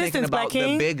into I'm thinking existence, about Black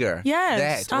King. the bigger.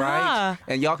 Yes, That, right?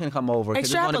 And y'all can come over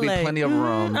because there's going to be Extrapolate. plenty of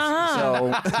rooms.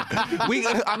 So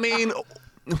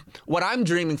what I'm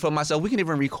dreaming for myself, we can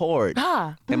even record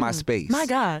in my space. My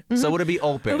God. So it'll be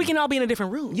open. And we can all be in a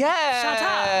different room. Yes. Shout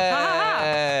out.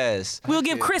 Yes. We'll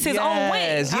give Chris his own wing.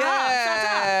 Yes.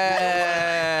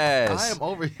 Yes. I am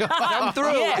over here. Come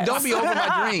through. Yes. Don't be over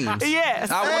my dreams.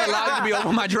 Yes. I won't allow you to be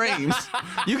over my dreams.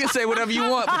 You can say whatever you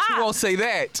want, but you won't say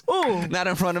that. Ooh. Not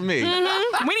in front of me. We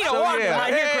need an organ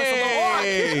right here, Chris.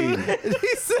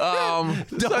 A little organ.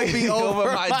 Don't be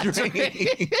over my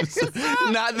dreams.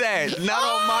 Not that. Not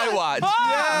on my watch.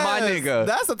 My nigga.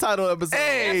 That's the title of the episode.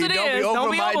 Hey, Yes, it don't is. be over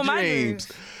Don't be my over my dreams.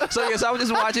 So yes, I was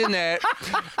just watching that,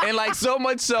 and like so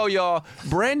much so, y'all.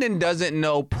 Brandon doesn't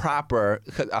know proper.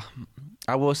 'Cause,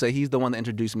 I will say he's the one that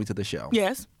introduced me to the show.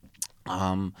 Yes.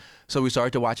 So we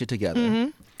started to watch it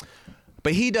together.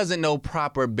 But he doesn't know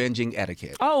proper binging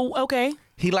etiquette. Oh, okay.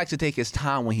 He likes to take his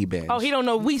time when he binges. Oh, he don't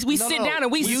know. We sit down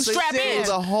and we strap sit in.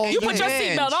 the whole You put your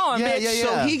thing. seatbelt on, Yeah, bitch. yeah, yeah.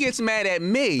 So he gets mad at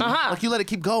me Like you let it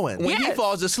keep going. when he Yes.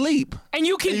 falls asleep, And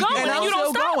you keep going and and I'm you don't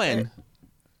still stop going. it.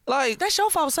 Like, That's your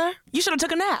fault, sir. You should have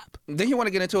took a nap. then you want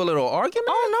to get into a little argument?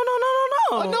 Oh,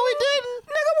 no. No, he didn't.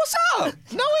 Nigga, what's up?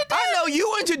 No, he didn't. I know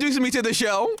you introduced me to the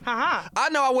show. Uh-huh. I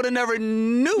know I would have never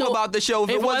knew about the show if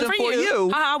it wasn't for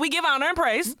you. Uh-huh. We give honor and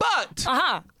praise. But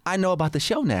Uh-huh. I know about the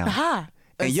show now. Uh-huh.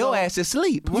 And your ass is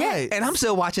asleep. Right. And I'm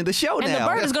still watching the show And now.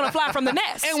 the bird is going to fly from the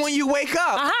nest. And when you wake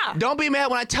up, Uh-huh. don't be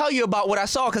mad when I tell you about what I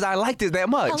saw because I liked it that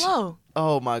much. Hello.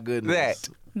 Oh my goodness.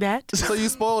 That. So you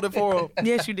spoiled it for him.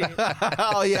 Yes, you did.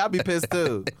 Oh yeah, I'd be pissed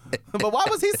too. But why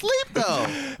was he asleep though?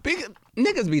 Because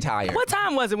niggas be tired. What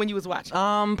time was it when you was watching?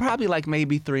 Probably like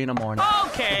maybe 3 in the morning.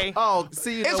 Okay. Oh,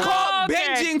 see, you It's know called Okay.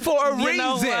 binging for a You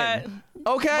know reason.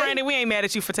 Okay? Brandon, we ain't mad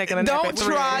at you for taking a nap. Don't at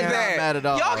 3 try a.m. that. Not mad at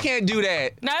all. Y'all can't do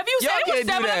that. Now, if you said Y'all it was can't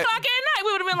do 7 that. o'clock at night,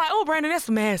 we would have been like, oh, Brandon, that's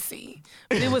messy.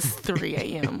 But it was 3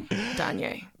 a.m.,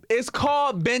 Danye. It's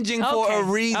called binging for a Okay.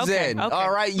 reason. Okay. All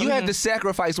right? You have to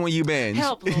sacrifice when you binge.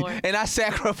 Help, Lord. And I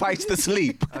sacrifice the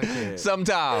sleep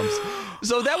sometimes.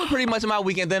 So that was pretty much my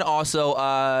weekend. Then also,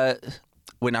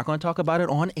 we're not going to talk about it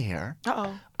on air.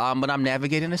 Uh-oh. But I'm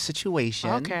navigating a situation.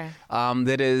 Okay.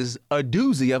 That is a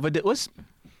doozy of a.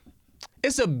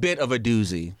 It's a bit of a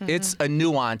doozy. It's a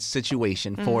nuanced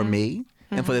situation for me.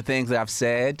 And for the things that I've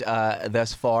said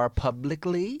thus far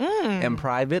publicly and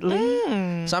privately.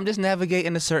 So I'm just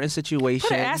navigating a certain situation.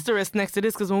 Put an asterisk next to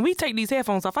this, because when we take these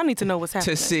headphones off, I need to know what's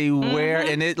happening. To see where,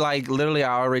 and it like literally,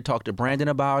 I already talked to Brandon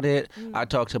about it. I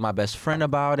talked to my best friend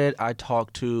about it. I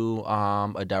talked to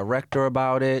a director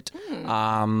about it.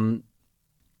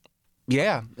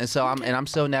 Yeah, and so I'm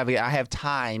still navigating. I have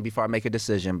time before I make a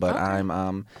decision, but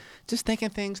I'm just thinking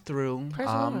things through. Praise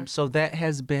the Lord. So that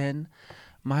has been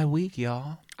my week,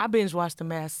 y'all. I binge watched The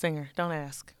Masked Singer. Don't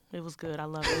ask. It was good. I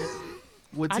loved it.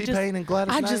 with I T-Pain and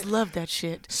Gladys I Knight? just love that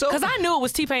shit. So- Because I knew it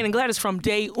was T-Pain and Gladys from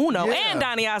day uno. Yeah. And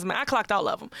Donny Osmond. I clocked all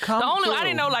of them. Come the only I through.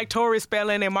 didn't know like Tori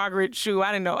Spelling and Margaret Chu.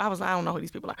 I didn't know. I don't know who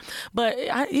these people are. But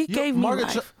it gave me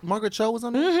Margaret life. Margaret Cho was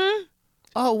on there? Mm-hmm.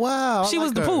 Oh wow. I She was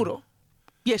like the her. poodle.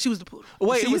 Yeah, she was the poodle.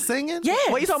 Wait, She was singing?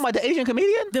 Yes. Wait, you talking about the Asian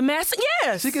comedian? The Masked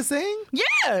Yes. She can sing?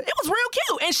 Yeah, it was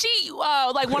real cute. And she,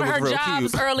 like, one of It was her real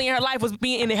jobs cute. early in her life was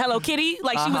being in the Hello Kitty.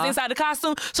 Like, she was inside the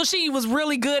costume. So she was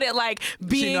really good at, like,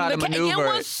 being know how to the maneuver It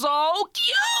it. was so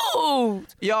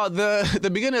cute. Y'all, the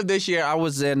beginning of this year, I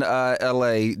was in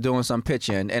L.A. doing some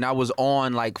pitching, and I was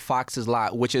on, like, Fox's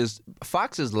Lot, which is,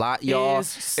 Fox's Lot, y'all,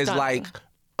 Is is stunning. like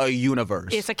a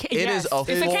universe. It's a It yes, is a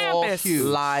it's a full campus.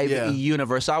 live Yeah.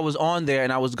 universe. So I was on there,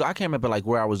 and I can't remember like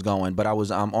where I was going, but I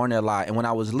was on there a lot. And when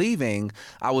I was leaving,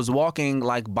 I was walking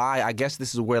like by. I guess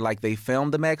this is where like they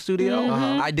filmed the Mac Studio.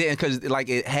 I didn't because like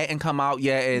it hadn't come out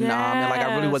yet, and like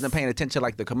I really wasn't Yes. paying attention to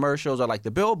like the commercials or like the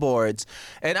billboards.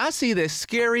 And I see this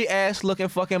scary ass looking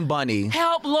fucking bunny.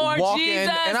 Help, Lord walking,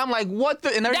 Jesus. and I'm like, what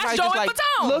the? And everybody's Joey just like,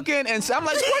 Vuitton. looking, and I'm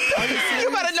like, what the? You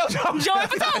better know. Joey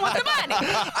Vuitton with the money.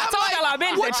 I told y'all I've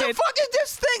been What that the shit. fuck is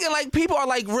this thing? And like people are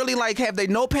like really like have they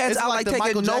notepads out like the taking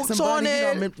Michael notes Jackson on bunny.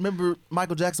 it. You know, remember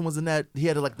Michael Jackson was in that? He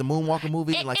had like the Moonwalker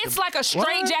movie. And, It's the, like a straight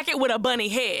What? jacket with a bunny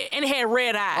head, and it had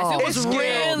red eyes. Oh, it was it's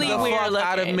really the weird fuck looking.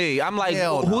 out of me. I'm like,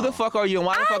 Hell who no. the fuck are you? And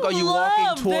why the fuck are you I walking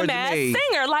love towards them as me?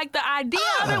 singer. Like the idea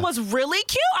of it was really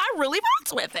cute. I really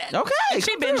fucked with it. Okay, And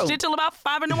she come binged through. it till about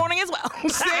 5 a.m. as well.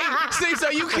 See, so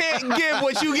you can't give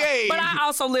what you gave. But I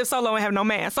also live solo and have no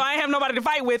man, so I ain't have nobody to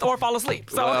fight with or fall asleep.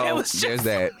 So well, it was there's just.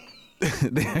 that.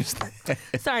 There's that.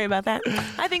 Sorry about that.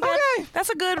 I think Okay. that's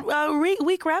a good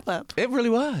week wrap up. It really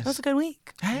was. That's a good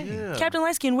week. Yeah. Captain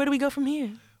Lightskin, where do we go from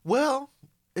here? Well,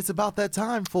 it's about that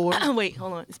time for. Wait,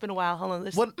 hold on. It's been a while. Hold on.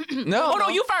 What? No, Hold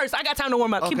on, you first. I got time to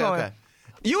warm up. Keep Okay, going. okay.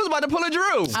 You was about to pull a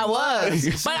Drew. I was,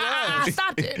 She but I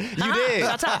stopped it. You did.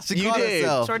 I stopped. She You caught did.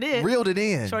 herself. Sure did. Reeled it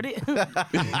in. Sure did.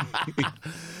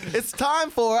 It's time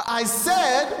for I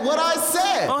said what I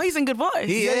said. Oh, he's in good voice.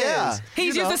 He Yeah. is.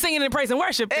 He's You used know. to singing in praise and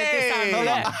worship at this time. Know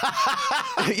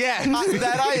that. Yeah.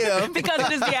 That I am. Because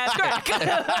it is the ass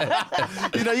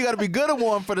crack. You know, you got to be good and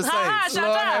warm for the Ha ha, Saints. shout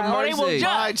Lord have out. Or they will mercy.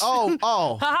 judge.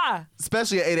 Oh, Ha ha.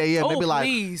 especially at 8 a.m. they Oh, be like,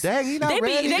 please. dang, he not They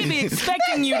ready. be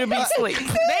expecting you to be asleep.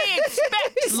 They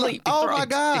expect sleep. Oh my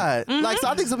God! Mm-hmm. Like, so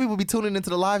I think some people be tuning into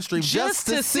the live stream just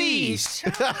to see.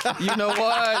 You know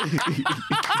what?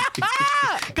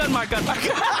 Good mark.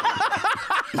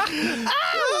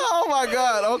 Oh my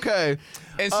God! Okay.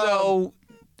 And so,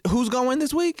 who's going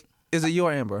this week? Is it you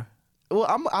or Amber? Well,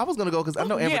 I was gonna go because I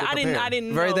know Amber. Yeah, I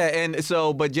didn't Very know. that. And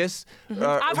so, but just I've heard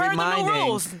the new reminding.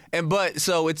 rules. And but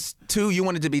so it's you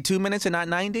want it to be 2 minutes and not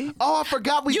 90? Oh, I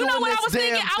forgot we You doing know what this I was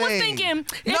thinking? damn I was thing. thinking,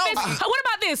 No, what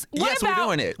about this? What Yes, we're about,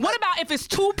 doing it. What about if it's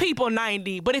 2 people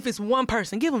 90, but if it's 1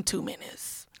 person, give them 2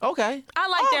 minutes? Okay. I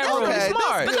like that rule. okay, that's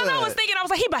smart. Because I good. was thinking, I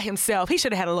was like, he by himself. He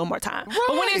should have had a little more time.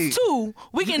 But when it's 2,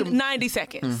 we can 90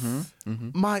 seconds.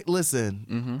 Mike,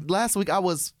 listen. Last week I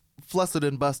was flustered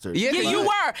and bustered. Yeah, Yeah, you were,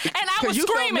 and I 'Cause was you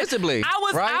felt screaming. miserably,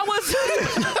 right?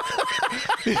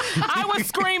 I was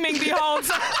screaming the whole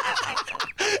time.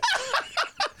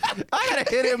 I gotta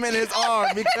hit him in his arm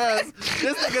because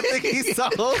this nigga think he's so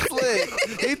slick.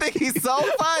 He think he's so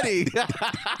funny.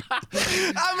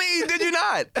 I mean, did you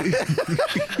not?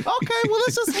 Okay, well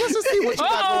let's just see what you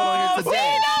got going on here See,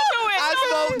 today. don't do it. I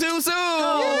spoke too soon.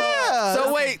 Yeah.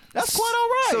 So wait, That's quite all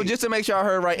right. So just to make sure I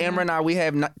heard right, Amber and I, we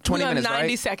have 20 We're gonna have minutes, 90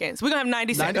 right? seconds. We're gonna have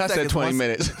 90 seconds. I said seconds 20 once.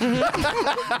 minutes.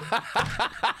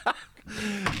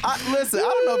 Listen, I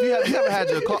don't know if you haven't had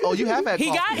your coffee. Oh, you have had He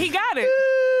coffee. got it.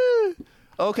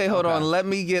 Okay, hold on. Let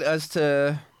me get us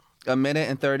to 1 minute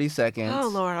and 30 seconds. Oh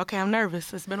Lord. Okay, I'm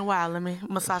nervous. It's been a while. Let me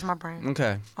massage my brain.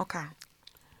 Okay. Okay.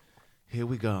 Here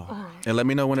we go. And let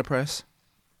me know when to press.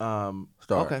 Start.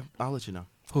 Okay, I'll let you know.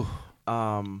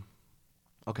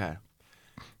 Okay.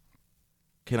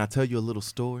 Can I tell you a little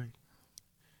story?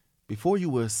 Before you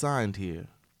were assigned here,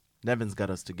 Nevins got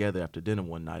us together after dinner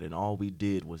one night, and all we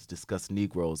did was discuss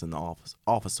Negroes in the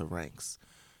officer ranks.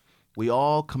 We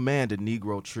all commanded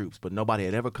Negro troops, but nobody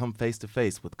had ever come face to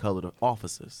face with colored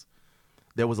officers.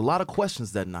 There was a lot of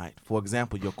questions that night. For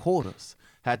example, your quarters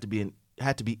had to be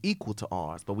equal to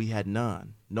ours, but we had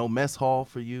none. No mess hall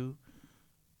for you.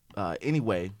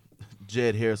 Anyway,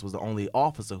 Jed Harris was the only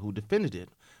officer who defended it.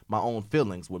 My own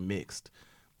feelings were mixed.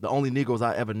 The only Negroes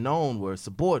I ever known were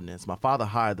subordinates. My father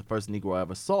hired the first Negro I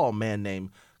ever saw, a man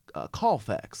named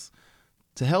Colfax,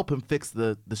 to help him fix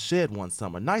the shed one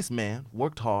summer. Nice man,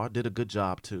 worked hard, did a good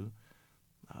job too.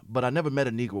 But I never met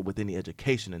a Negro with any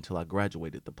education until I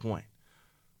graduated the point.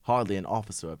 Hardly an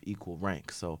officer of equal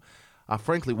rank. So I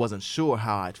frankly wasn't sure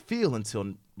how I'd feel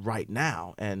until right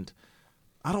now. And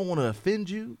I don't want to offend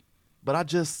you, but I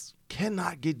just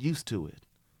cannot get used to it.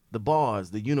 The bars,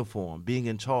 the uniform, being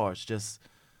in charge just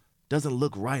doesn't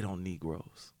look right on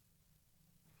Negroes.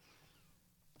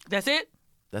 That's it.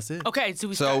 That's it. Okay. So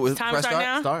we So start. It's time to press start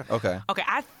now. Start. Okay. Okay.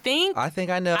 I think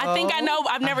I know. I know.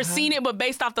 I've never seen it, but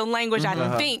based off the language,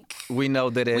 I think We know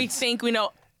that it's... we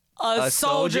know a soldier's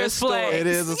soldier's flag. It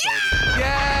is a soldier.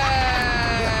 Yeah!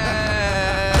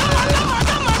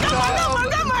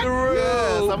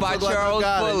 Yes, I'm By so glad you Charles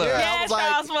got it. Fuller. Yeah, I Yes, was like-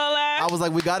 Charles Fuller. I was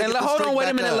like, we got to And get the hold on, streak wait a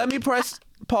back minute. up. Let me press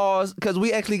pause because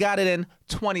we actually got it in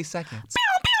 20 seconds.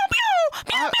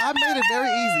 I made it very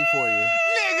easy for you.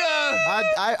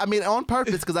 Nigga! I mean, on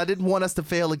purpose because I didn't want us to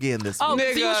fail again this Oh,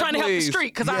 week. so you was Nigga, trying to help the please.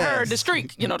 streak because I Yes. heard the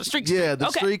streak. You know, the streak. Yeah, the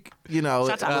okay. streak. you know,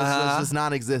 Shout it out. was just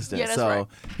non-existent. Yeah, that's so right.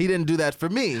 he didn't do that for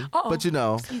me. Uh-oh. But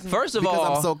First of because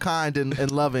all, I'm so kind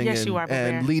and loving Yes, you are, and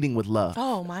Bear. leading with love.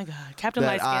 Oh my God, Captain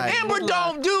That Lightskin. Amber,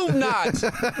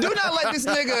 do not let this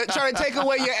nigga try to take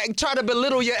away try to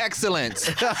belittle your excellence.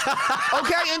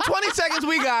 Okay, in 20 seconds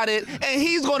we got it, and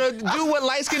he's gonna do what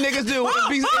light skinned niggas do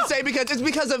and say because it's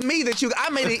because of me that I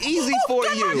made it easy for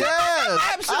you. Yes,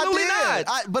 Absolutely I did.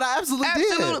 not. But I absolutely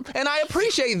did. And I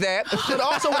appreciate that. But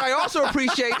also, what I also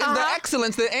appreciate is the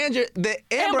excellence that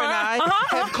Amber and I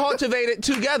have cultivated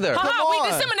together. We on.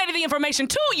 disseminated the information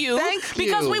to you. Thank you.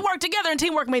 Because we worked together and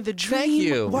teamwork made the dream Thank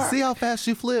you. work. See how fast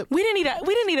you flip? We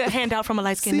didn't need a handout from a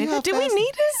light skinned See how nigga. Did we fast-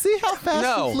 need it? See how fast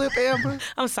No. you flip, Amber?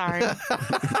 I'm sorry.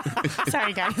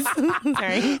 Sorry, guys.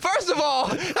 Sorry. First of all,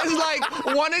 it's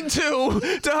like 1 and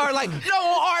 2 to her, like, no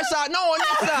on our side, no on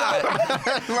this side.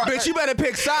 Bitch, you better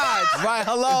pick sides. Right,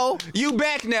 hello? You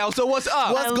back now, so what's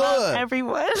up? What's I good? love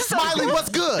everyone. Miley, what's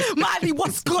good? Miley,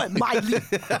 what's good, Miley?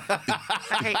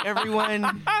 I hate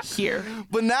everyone here.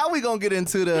 But now we're going to get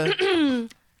into the...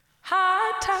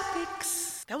 Hot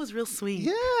topics. That was real sweet.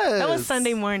 Yes. That was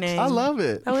Sunday morning. I love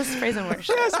it. That was praise and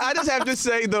worship. Yes, I just have to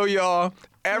say, though, y'all,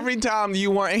 every time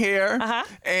you weren't here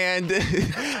and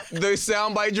the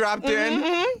soundbite dropped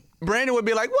in, Brandon would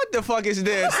be like, what the fuck is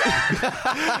this?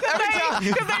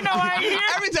 Because they know I ain't here.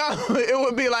 Every time it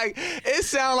would be like, it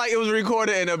sounded like it was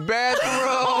recorded in a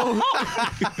bathroom.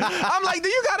 I'm like, do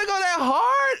you gotta go that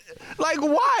hard? Like,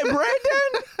 why,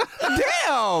 Brandon?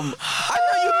 Damn. I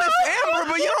know you miss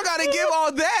Amber, but you don't gotta give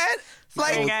all that.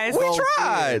 Like, Sorry, guys. we So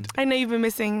tried. I know you've been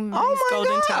missing these Oh my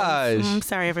golden gosh. tones.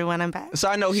 Sorry, everyone. I'm back. So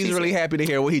I know he's really happy to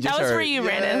hear what he just That was heard. for you,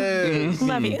 Brandon.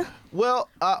 Love you. Well,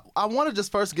 I want to just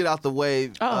first get out the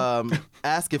way.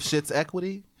 Ask if shit's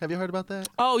equity. Have you heard about that?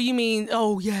 Oh, you mean?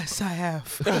 Oh, yes, I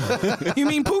have. You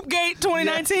mean Poopgate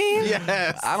 2019?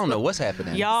 Yes. I don't know what's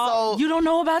happening. Y'all, So- you don't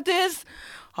know about this?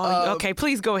 Oh, okay.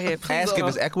 Please go ahead. Please Ask go.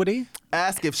 if it's equity.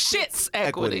 Ask if Shit's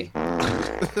equity.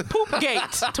 Poopgate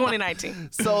 2019.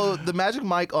 So the Magic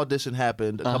Mike audition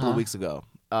happened a couple of weeks ago,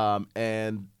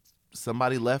 and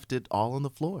somebody left it all on the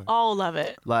floor, All of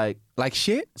it. like Like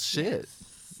shit? shit,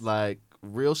 like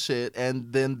real shit.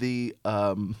 And then the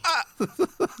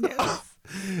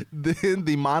then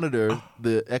the monitor,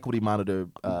 the equity monitor,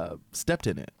 stepped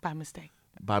in it By mistake.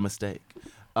 by mistake.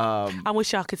 I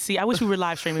wish y'all could see. I wish we were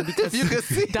live streaming because you could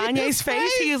see Danye's his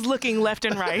face, he is looking left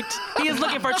and right. He is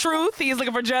looking for truth. He is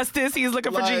looking for justice. He is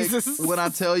looking for Like, Jesus. when I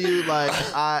tell you, like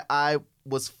I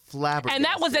was flabbergasted. And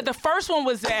that was at the first one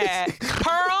was at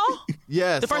Pearl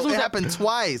yes. the first so one it was at- happened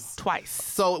twice. twice.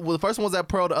 So the first one was at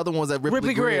Pearl, the other one was at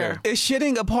Ripley Greer. Is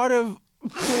shitting a part of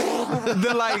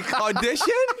the like audition?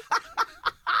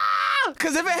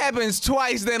 Because if it happens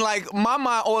twice, then like my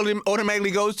mind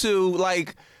automatically goes to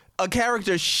like a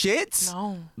character shits.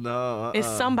 No. No, It's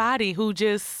somebody who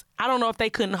just, I don't know if they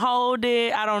couldn't hold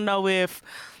it. I don't know.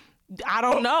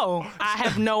 I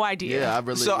have no idea. Yeah, I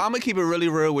really. So I'm gonna keep it really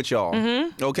real with y'all.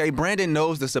 Okay, Brandon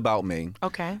knows this about me.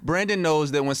 Okay. Brandon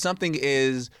knows that when something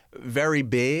is very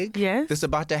big, Yes. that's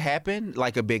about to happen,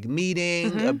 like a big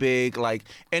meeting, a big like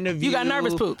interview, You got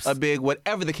nervous poops. a big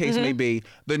whatever the case may be.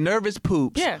 The nervous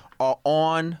poops are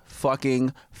on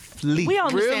fucking fleek. We all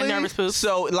understand Really? nervous poops.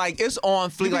 So like it's on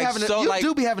you fleek. be Like having so you like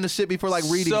do be having the shit before like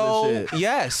reading so the shit.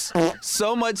 yes,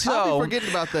 so much so. I'll be forgetting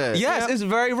about that. Yes, it's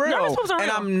very real. Nervous poops are And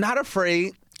real. I'm not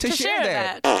afraid to share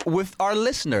that with our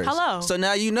listeners. Hello. So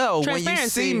now you know when you Transparency.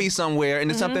 see me somewhere and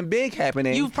there's something big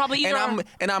happening. You've probably either-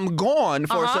 and I'm gone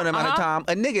for a certain amount of uh-huh. time.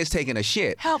 A nigga is taking a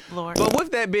shit. Help, Lord. But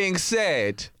with that being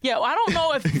said, Yeah, well, I don't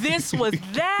know if this was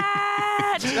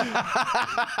that.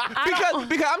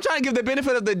 because I'm trying to give the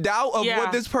benefit of the doubt of Yeah.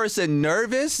 what this person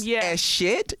nervous Yeah. as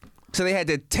shit. So they had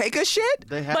to take a shit.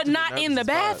 They have But to be not in nervous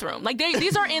the as fuck. bathroom. Like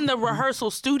these are in the rehearsal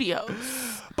studios.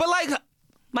 But like,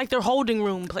 Like they're holding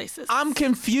room places. I'm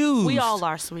confused. We all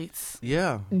are, sweets.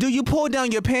 Yeah, Do you pull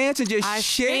down your pants and just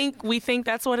shit? We think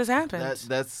that's what has happened.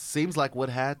 that seems like what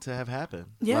had to have happened.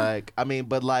 Yeah. Like I mean,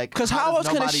 but like, Because how else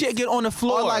does can a nobody- shit get on the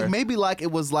floor? Or like maybe like it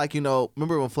was like, you know,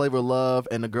 remember when Flavor of Love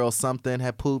and the girl something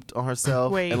had pooped on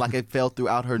herself Wait. and like it fell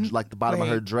throughout her like the bottom of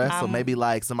her Wait. dress. So maybe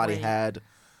like somebody Wait. had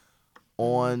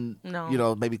on No. you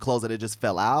know, maybe clothes that it just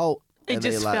fell out. It and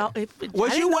they, just like, felt.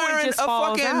 Was you wearing a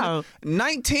fucking out.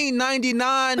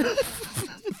 1999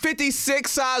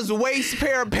 56 size waist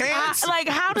pair of pants? Like,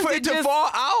 how does for it it to just fall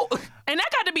out? And that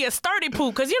got to be a sturdy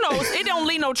poop, because, you know, it don't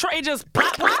leave no tray. It just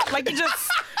plop, plop, like you just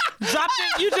dropped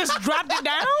it. You just dropped it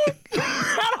down?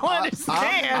 I don't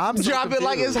understand. I'm so Drop it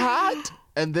like it's confused. hot.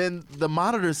 And then the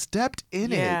monitor stepped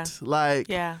in Yeah. it. Like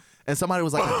Yeah. And somebody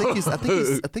was like, I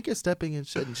think you're stepping in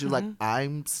shit. And she was like,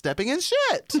 I'm stepping in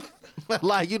shit.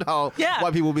 Like, you know, Yeah.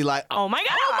 white people be like, Oh my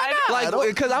God. Like,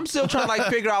 because I'm still trying to like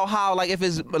figure out how, like, if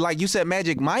it's like you said,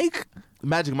 Magic Mike.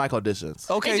 Magic Mike auditions.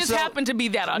 Okay, It just happened to be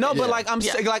that audition. No, but like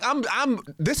I'm.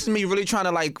 This is me really trying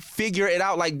to like figure it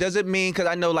out. Like, does it mean because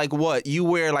I know like what you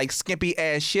wear like skimpy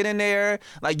ass shit in there?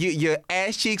 Like your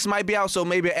ass cheeks might be out, so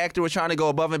maybe an actor was trying to go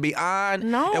above and beyond.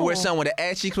 No. And where someone with the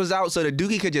ass cheeks was out, so the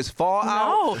dookie could just fall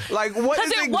out. Like, what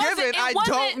is it given? I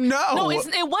don't know. No,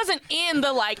 it wasn't in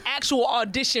the like actual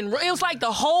audition. It was like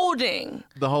the holding.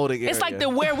 The holding area. It's like the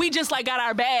where we just like got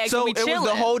our bags. So and we it was the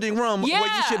chilling. holding room where you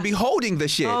Yeah. should be holding the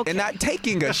shit and not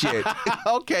taking a shit.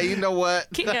 Okay, you know what?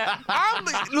 Yeah.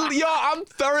 I'm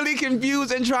thoroughly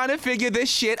confused and trying to figure this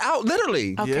shit out.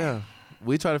 Literally. Okay. Yeah.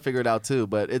 We try to figure it out too,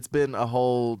 but it's been a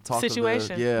whole talk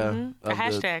Situation. Of the, yeah. A of the-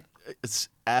 hashtag. it's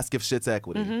ask if shit's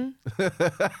equity.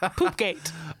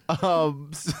 Poopgate.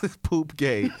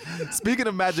 Poopgate. Speaking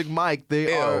of Magic Mike,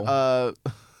 they Ew. are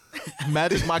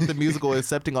Magic Mike the musical is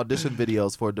accepting audition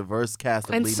videos for a diverse cast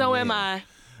of And leading so men. am I.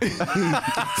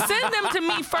 Send them to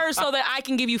me first so that I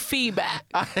can give you feedback.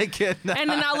 I cannot. And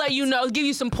then I'll let you know, give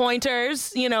you some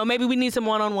pointers. You know, maybe we need some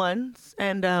one-on-ones.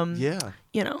 And, Yeah.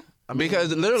 you know,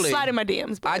 Because literally, slide in my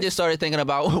DMs. I just started thinking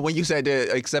about when you said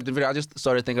the accepted video. I just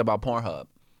started thinking about Pornhub.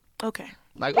 Okay.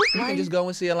 Like, you can just go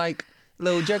and see a like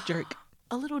little jerk.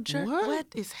 A little jerk. What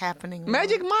is happening?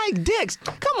 Magic Mike dicks.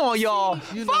 Come on, y'all.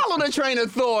 Follow the train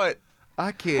of thought.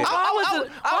 I can't.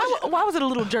 Why was it a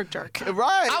little jerk?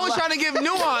 Right. I was trying to give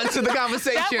nuance to the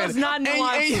conversation. That was not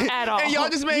nuanced at all. And y'all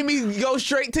just made me go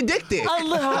straight to dick dick. A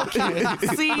little. Okay.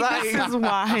 See, this is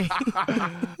why.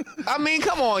 I mean,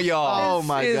 come on, y'all. Oh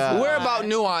my is- God. We're about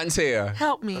nuance here.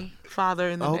 Help me, Father,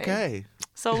 in the name. Okay.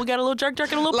 So we got a little jerk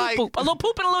and a little Like- poop. A little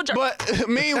poop and a little jerk. But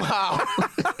meanwhile,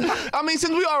 I mean,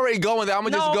 since we already going there, I'm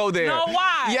gonna just go there. No,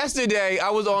 why? Yesterday,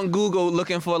 I was on Google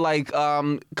looking for like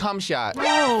cum shot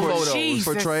photos. Jesus.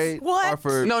 For trade? What? Or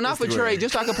for No, not for Instagram? trade,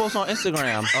 just so I can post on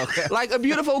Instagram. Okay. Like a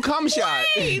beautiful cum shot.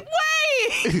 Wait.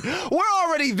 We're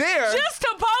already there. Just to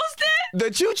post it? The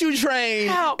choo-choo train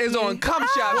Help is me. on cum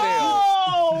shot there.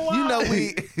 Oh, You know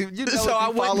you know So if I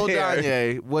you went follow there.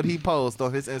 Kanye, what he posts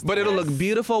on his Instagram. But it'll look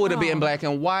beautiful. It'll be in black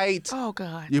and white. Oh,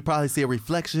 God. You probably see a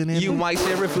reflection in You it. might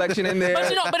see a reflection in there. But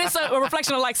you know, but it's a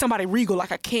reflection of like somebody regal,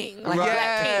 like a king, like a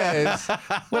black king. Yes.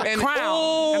 With a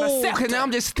crown and a Ooh, scepter. 'cause now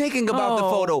I'm just thinking about the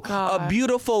Oh, photo. God. A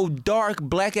beautiful, dark,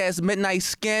 black ass midnight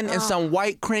skin and some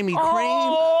white creamy cream.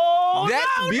 Oh, That's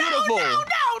no, beautiful. No.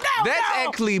 That's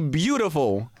actually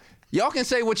beautiful. Y'all can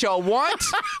say what y'all want.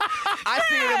 I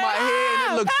see it in my head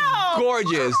and it looks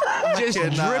gorgeous. Just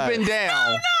cannot. dripping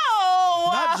down.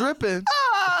 No. Not dripping.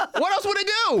 What else would it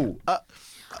do?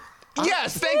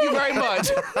 Yes, thank you very much.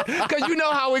 Because you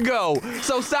know how it go.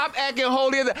 So stop acting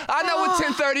holier than... I know it's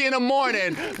 10:30 in the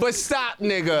morning, but stop,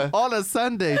 nigga. On a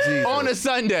Sunday, Jesus. On a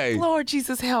Sunday. Lord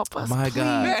Jesus, help us. My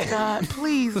God. Please, God.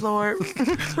 Please, Lord.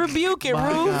 Rebuke it, My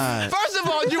Ruth. God. First of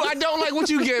all, I don't like what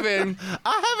you giving.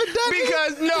 I haven't done it.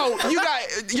 Because no, you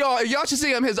got y'all should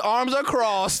see him. His arms are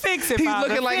crossed. Fix it, He's Father,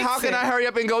 looking like, fix how can it. I hurry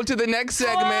up and go to the next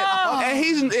segment? Oh. And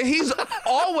he's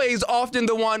always often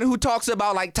the one who talks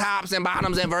about like tops and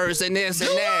bottoms and verse and this and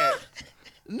that.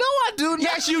 No, I do not.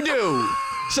 Yes, you do.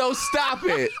 So stop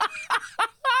it.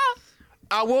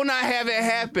 I will not have it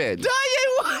happen.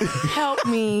 Help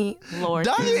me, Lord.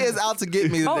 Donnie is out to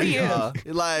get me today, Oh, he is. y'all.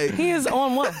 Like, He is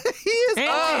on one. he is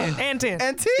And 10. And 10.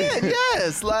 and 10,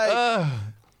 yes. Like,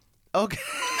 okay.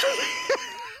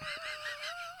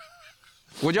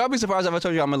 Would y'all be surprised if I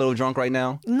told you I'm a little drunk right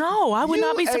now? No, I would You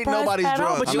not be ain't surprised nobody's at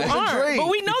all. drunk. But you I mean, aren't. drink. But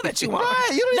we know that you aren't. Right,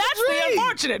 you don't That's the drink.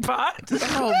 unfortunate part.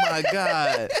 Oh, my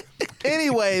God.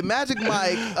 Anyway, Magic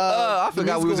Mike. I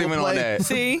forgot we was even on that.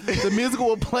 See? The musical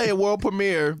will play a world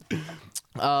premiere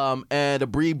and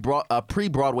a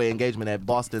pre-Broadway engagement at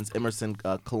Boston's Emerson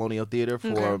Colonial Theater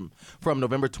from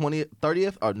November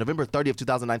 30th,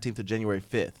 2019 to January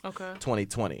 5th,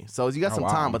 2020. So you got some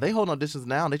time, but they hold auditions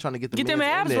now and they trying to get the Get them men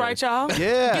in abs there. right, y'all.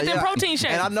 Yeah, Get them yeah. protein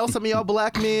shakes. And I know some of y'all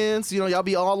black men, so, y'all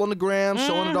be all on the gram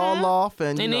showing it all off,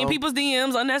 and you And know, in people's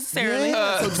DMs unnecessarily.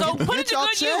 Yeah, so put it to y'all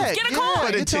good check. use. Get a Yeah,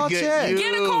 coin. get y'all check.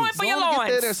 Get a coin for your Go on, get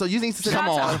loins. there. So you need to send Come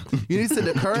on. You need to send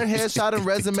a current headshot and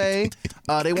resume.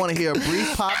 They want to hear a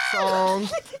brief pop song.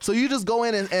 So you just go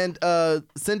in and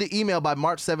send an email by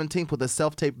March 17th with a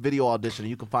self-tape video audition.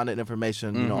 You can find that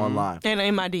information, online. And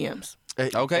in my DMs.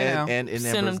 Okay, now. And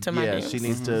Send them to my yeah, DMs. she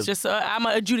needs to. Just I'm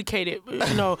going to adjudicate it.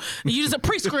 You know, you just a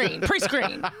pre-screen.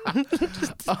 Pre-screen.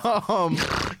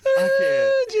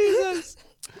 Jesus.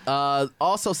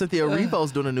 Also, Cynthia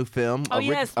Erivo's doing a new film. Oh,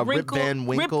 yes. Rip Van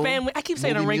Winkle. I keep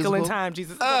saying a movie wrinkle in musical. time,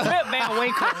 Jesus. Rip Van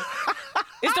Winkle.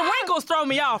 It's the wrinkles throw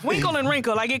me off. Winkle and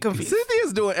wrinkle. I get confused.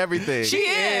 Cynthia's doing everything. She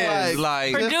is.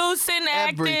 Like, Producing,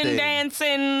 acting, everything.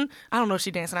 dancing. I don't know if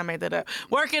she dancing. I made that up.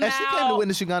 Working And out. she came to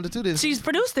Witness Uganda too, didn't she? She's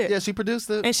produced it. Yeah, she produced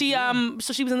it. And she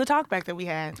so she was in the talkback that we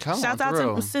had. Come on, Shout out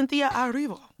through. to Cynthia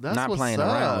Arrivo. That's not what's playing up.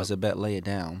 around. Was a bet. Lay it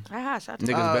down. Haha, shout out to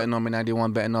Niggas betting on me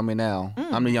 91, betting on me now.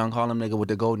 I'm the young Harlem nigga with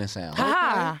the golden sound.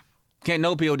 Haha. Can't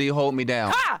no POD hold me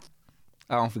down. Ha!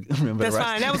 I don't remember That's the rest.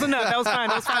 fine. That was enough. That was fine.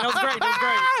 That was fine. That was great. That was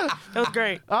great. That was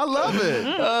great. I love it.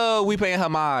 Oh, we paying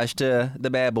homage to the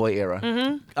bad boy era.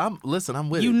 I'm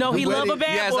with You it. know We he with love it. a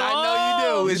bad Yes, boy. I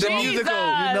know you do. It's the Jesus. musical.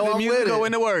 You know the I'm musical with it.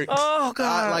 in the works. Oh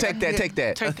God. like, take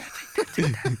that. Take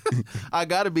that. I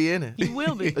gotta be in it. You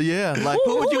will be. Yeah, like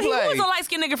Who would you play? Who was a light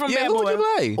skinned nigga from Yeah, Bad who Boy? would you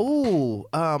play? ooh,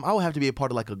 I would have to be a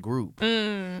part of like a group.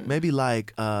 Maybe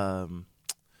like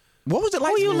What was it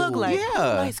like? Who you look like?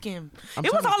 Yeah. Light skin. I'm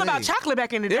It was trying to all about think. chocolate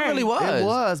back in the day. It really was. It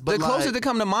was, but the closest like- to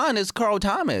come to mind is Carl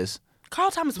Thomas. Carl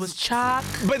Thomas was chock.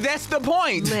 But that's the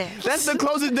point. Lips. That's the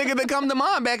closest nigga to come to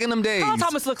mind back in them days. Carl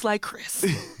Thomas looks like Chris.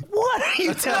 What are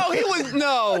you No, he was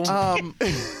no.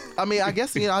 I mean, I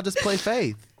guess I'll just play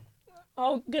Faith.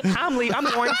 Oh, good. I'm going to.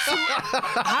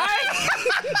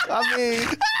 I mean,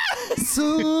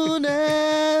 soon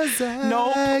as I,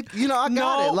 Nope. I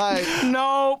got it. Like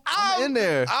no. I'm in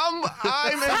there. I'm How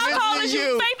tall is envisioning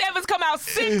you? Faith Evans come out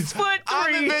 6'3".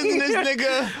 I'm envisioning this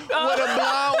nigga with a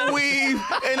blonde weave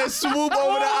and a swoop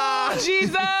over the eye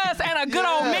Jesus, and a good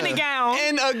old mini gown.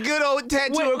 and a good old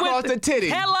tattoo With- across the titty.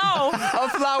 Hello. A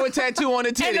flower tattoo on the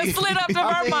And titty. a slit up to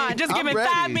I Vermont. mean, Just I'm giving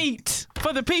thigh ready. meat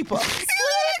for the people.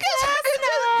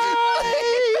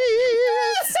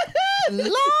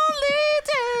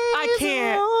 I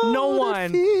can't. No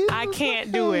one. I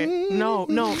can't do it. No.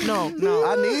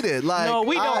 I need it. Like No,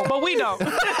 we don't. But we don't. I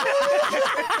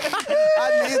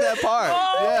need that part.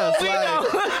 Yes, we like,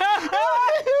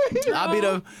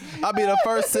 don't. I'll be the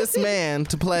first cis man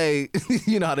to play.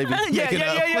 You know how they be Yeah, making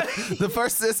yeah, up. yeah, yeah. The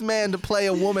first cis man to play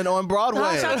a woman on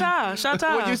Broadway. Shout out.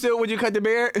 Would you cut the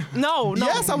beard? No.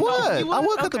 Yes, I No, would. you I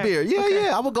would cut the Okay. beard. Yeah,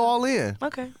 yeah. I would go all in.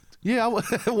 Okay. Yeah, I would.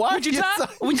 Why Would you get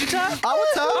tuck? so- Would you tuck? I would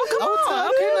tuck. Oh, come I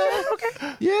would tuck. on.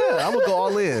 Okay. Yeah, I would go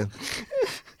all in.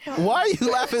 Why are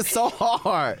you laughing so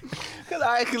hard? Because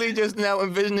I actually just now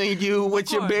envisioning you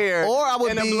with your course. beard Or I would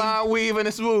and a be- blonde weave and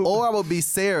a swoop. Or I would be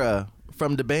Sarah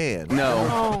from the band. No.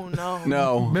 Oh no.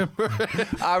 No.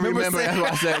 I remember that's why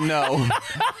I said no.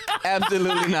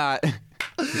 Absolutely not.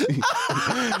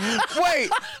 Wait,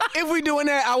 if we doing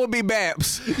that, I would be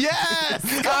Babs. Yes!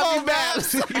 I'll be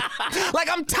Babs. Like,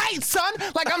 I'm tight, son.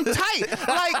 Like, I'm tight.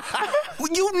 Like,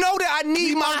 you know that I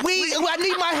need my weave. I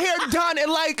need my hair done.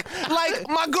 And like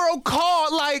my girl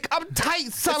called. Like, I'm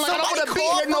tight, son. Like, I don't want to be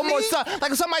call here no for more, me? son.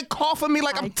 Like, if somebody call for me,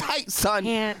 like, I'm tight, son.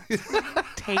 Can't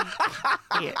take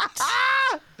it.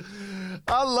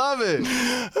 I love it.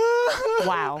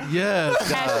 Wow. Yes.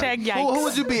 Hashtag yikes. Who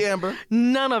would you be, Amber?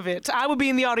 None of it. I would be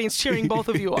in the audience cheering both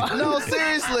of you on. No,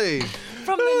 seriously.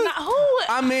 From the who?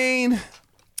 I mean,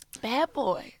 Bad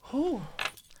Boy. Who?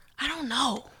 I don't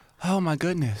know. oh my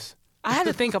goodness. I had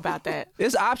to think about that.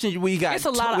 There's options. We got. It's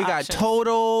a lot of We got options.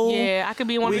 Total. Yeah, I could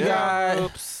be in one We of the girl got.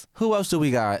 groups. Who else do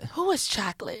we got? Who is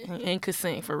Chocolate and could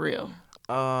sing for real?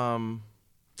 I'm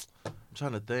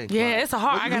trying to think. Yeah, like, it's a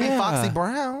hard. I you gotta. mean Foxy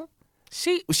Brown?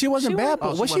 She She wasn't Bad Boy.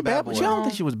 Oh, she was she wasn't Bad Bad Boy? Boy. I don't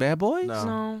think she was Bad Boy. No.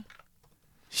 No.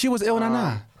 She was Il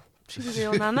Nana. She was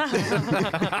ill. Nah.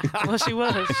 Well, she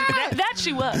was. That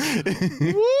she was.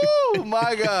 Woo!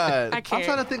 My God. I I'm can't.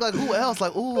 trying to think like who else?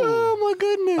 Like ooh. Oh my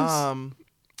goodness.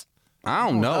 I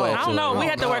don't know. I don't know. We Oh,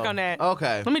 had to work on that.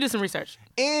 Okay. Let me do some research.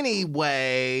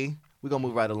 Anyway, we're gonna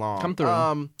move right along. Come through.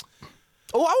 Oh,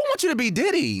 I want you to be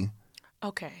Diddy.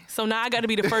 Okay, so now I got to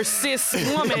be the first cis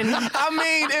woman. I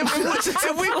mean,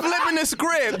 if we flipping the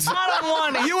script, I don't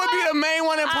want it. you would be the main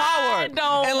one in power. I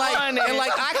don't and like, want it. And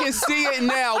like, I can see it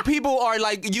now. People are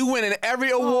like, you winning every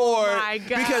award my God.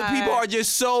 because people are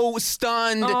just so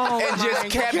stunned Oh and just my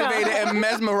captivated God. and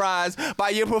mesmerized by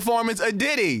your performance of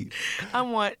Diddy. I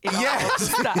want it.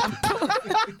 Yes. Stop.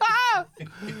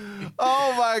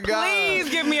 Oh my God. Please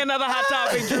give me another hot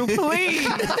topic, Drew. Please.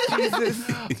 Jesus.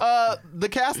 The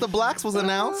cast of Blacks was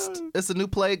announced. It's a new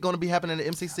play going to be happening at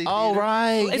MCC. All Theater.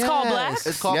 right. It's called Blacks?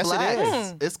 It's called Yes, it Blacks.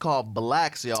 is. It's called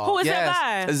Blacks, y'all. Who is Yes,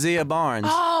 that by? Azia Barnes.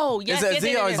 Oh, yes, Is it yes,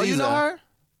 Zia or yes, Oh, yes. you know Aziza. her?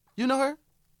 You know her?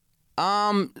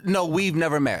 No, we've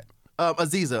never met.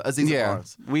 Aziza Yeah,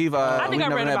 Barnes. we've think we've I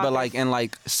never read met, about but like this. in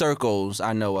like circles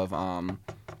I know of.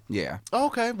 Yeah. Oh,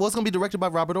 okay. Well, it's going to be directed by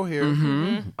Robert O'Hare.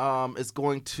 Mm-hmm. It's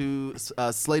going to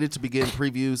slated to begin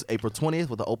previews April 20th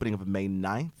with the opening of May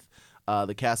 9th.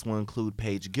 The cast will include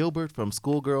Paige Gilbert from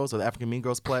Schoolgirls or the African Mean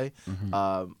Girls play,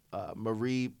 Mm-hmm.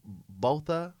 Marie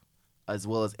Botha, as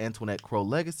well as Antoinette Crow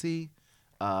Legacy,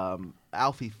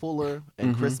 Alfie Fuller,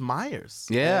 and Chris Myers.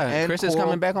 Yeah, and Chris is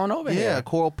coming back on over here. Yeah,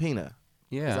 Coral Pina.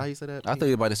 Yeah. Is that how you say that? I thought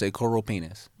you were about to say coral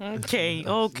penis. Okay. You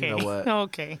know what?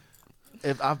 Okay.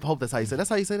 I hope that's how you say. That's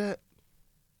how you say that.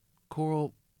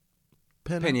 Coral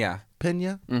Pina. Pena.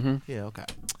 Pena. Yeah. Okay.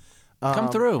 Come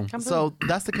through. So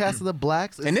that's the cast of the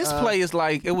Blacks. And this play is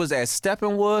like, it was at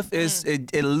Steppenwolf.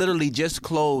 It literally just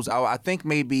closed, I think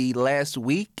maybe last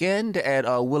weekend at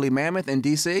Woolly Mammoth in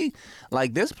D.C.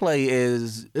 Like, this play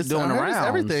is doing the rounds.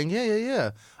 Everything.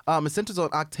 Yeah. It centers on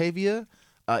Octavia,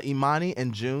 Imani,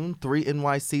 and June, 3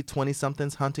 NYC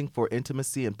 20-somethings hunting for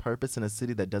intimacy and purpose in a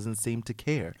city that doesn't seem to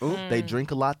care. They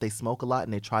drink a lot, they smoke a lot,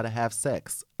 and they try to have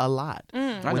sex a lot.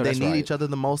 When they need each other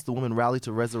the most, the women rally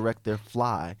to resurrect their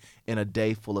fly in a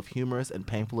day full of humorous and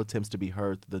painful attempts to be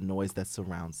heard through the noise that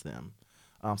surrounds them.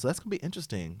 So that's gonna be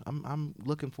interesting. I'm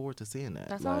looking forward to seeing that.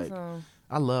 That's awesome.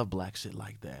 I love black shit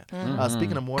like that.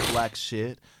 Speaking of more black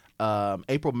shit.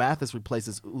 April Mathis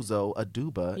replaces Uzo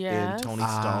Aduba in Tony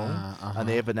Stone. And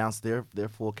they have announced their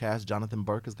full cast. Jonathan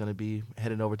Burke is going to be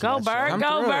heading over to Go that Burke,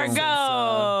 show. go Burke,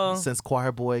 go. Since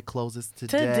Choir Boy closes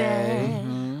today.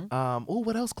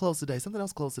 What else closed today? Something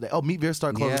else closed today. Oh, Meet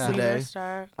Verstar closes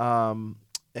today.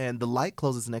 And The Light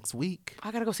closes next week.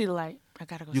 I gotta go see The Light. I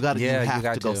gotta go. You have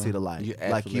to go see The Light. You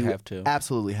like you have to.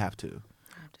 absolutely have to.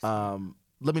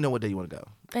 Let me know what day you want to go.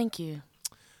 Thank you.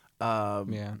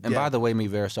 And by the way,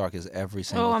 Meet Vera Stark is every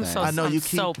single thing. I know I'm you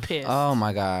so pissed. Oh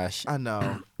my gosh. I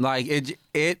know. Like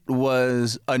it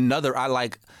was another. I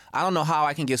don't know how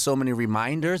I can get so many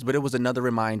reminders, but it was another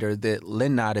reminder that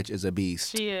Lynn Nottage is a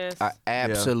beast. She is an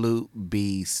absolute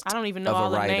beast. I don't even know of a all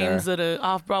the writer. names of the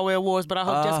Off-Broadway awards, but I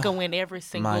hope Jessica win every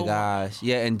single one. My gosh,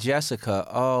 yeah, and Jessica.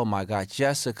 Oh my God,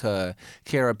 Jessica,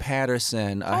 Kara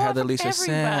Patterson, Heather Lisa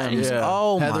everybody. Sims. Yeah.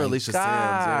 Oh Heather my Alicia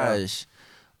gosh.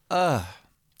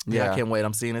 Yeah, I can't wait.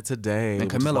 I'm seeing it today. And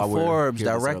Camilla Forbes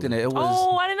directing it. It was.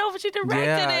 Oh, I didn't know if she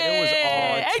directed it. It was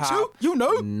all top you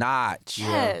know. notch.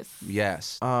 Yes.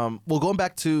 Yes. Well, going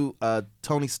back to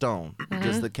Tony Stone,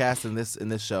 just the cast in this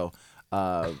show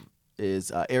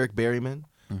is Eric Berryman,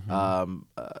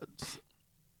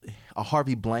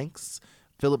 Harvey Blanks,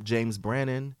 Philip James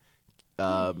Brannon,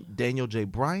 Daniel J.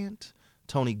 Bryant,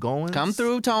 Tony Goins. Come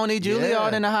through, Tony.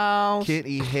 Juilliard in the house. Kent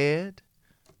E. Head,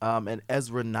 and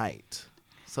Ezra Knight.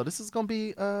 So this is gonna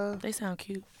be. They sound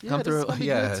cute. Yeah, Come this through, is gonna be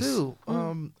yes. good too.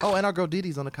 And our girl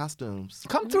Didi's on the costumes.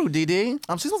 Come through, Didi. She's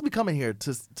supposed to be coming here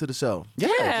to the show.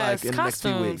 Yes, like in the next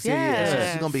few costumes, weeks. Yeah.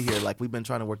 yes. She's gonna be here. Like we've been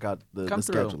trying to work out the Come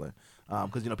through. scheduling.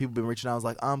 Because people been reaching out. I was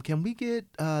like, can we get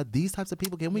these types of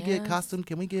people? Can we get Yes. costumes?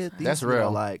 Can we get these? That's You know,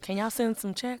 real. like Can y'all send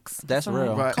some checks? That's some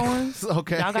real. Right. Coins?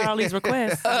 Okay. Y'all got all these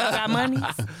requests. Y'all got money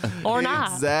or not? No,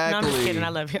 I'm Exactly. just kidding. I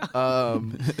love y'all.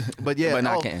 but yeah, But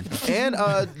not Ken. And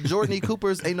Jordan E.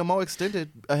 Cooper's Ain't No More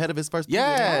extended ahead of his first preview.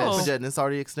 Yes. And it's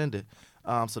already extended.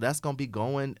 So that's gonna be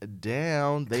going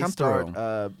down. They Come start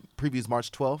through. previews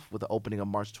March 12th with the opening of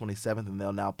March 27th, and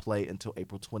they'll now play until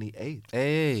April 28th.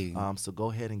 Hey. So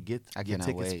go ahead and get cannot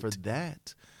tickets wait. for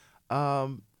that.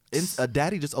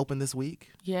 Daddy just opened this week.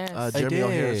 Yes. Jeremy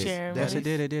O'Hara. Jeremy. Yes, it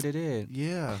did.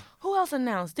 Yeah. Who else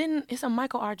announced? It's a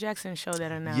Michael R. Jackson show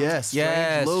that announced. Yes.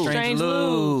 Yes. Strange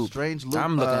Loop. Strange Loop.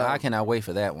 I'm looking. I cannot wait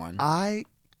for that one. I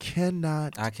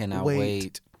cannot.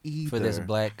 wait either. for this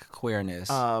black queerness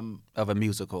of a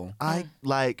musical. I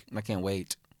can't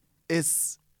wait.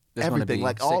 It's It's gonna everything. be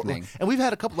Like all, sickening. and we've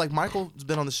had a couple. Like Michael's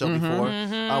been on the show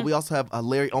before. We also have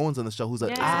Larry Owens on the show, who's a,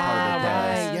 is a part of the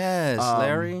cast. Right. Yes,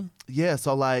 Larry. Yeah.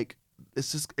 So like,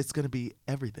 it's gonna be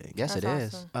everything. Yes, That's it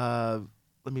is. awesome.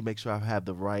 Let me make sure I have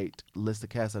the right list of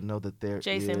cast. I know that there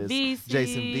Jason is Vesey.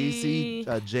 Jason Vesey,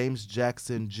 James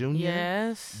Jackson Jr.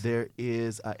 Yes. There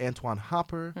is Antoine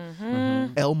Hopper,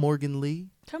 Mm-hmm. L. Morgan Lee,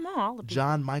 Come on, all of you.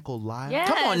 John Michael Lyle, Yes,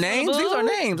 Come on, names. boo. These are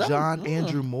names. John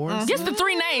Andrew Morrison. Just the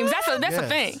three names. That's a Yes.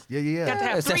 thing. Yeah. Got to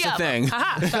have Yes, three that's of a them. thing.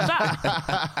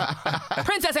 Aha,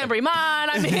 Princess Amber Iman.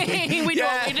 I mean, we do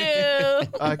what we do.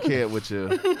 I can't with you.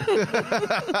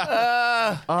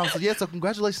 So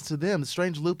congratulations to them. The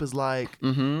Strange Loop is like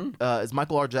it's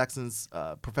Michael R. Jackson's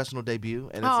professional debut,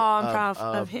 and it's, I'm proud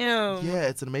of him. Yeah,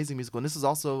 it's an amazing musical, and this is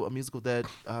also a musical that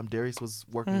Darius was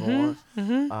working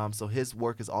on. So his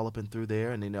work is all up and through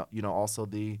there, and then also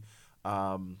the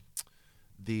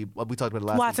what we talked about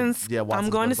last Watson's. week. Yeah, Watson's I'm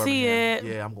going to Birmingham. see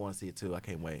it. Yeah, I'm going to see it too. I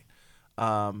can't wait.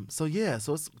 So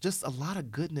it's just a lot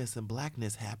of goodness and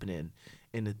blackness happening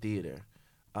in the theater.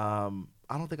 I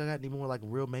don't think I got any more like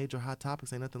real major hot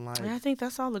topics. Ain't nothing like I think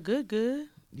that's all the good.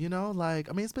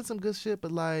 it's been some good shit,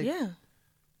 but like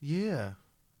Yeah.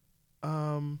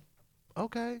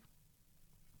 okay.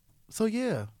 So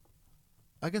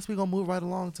I guess we're gonna move right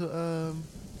along to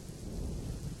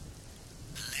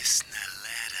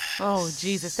Oh,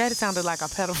 Jesus. That sounded like a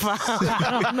pedophile.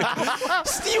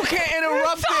 You can't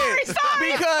interrupt it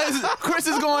sorry. because Chris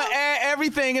is going to add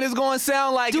everything, and it's going to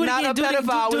sound like Do it not again, a do it again,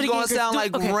 pedophile. do it It's going again, to sound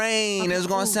Chris. like rain. Okay. It's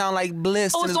going to sound like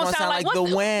bliss. Oh, and it's going to sound like the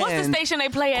wind. What's the station they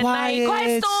play at night?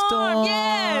 Quiet Storm.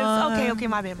 Yes. Okay,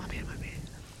 my bad.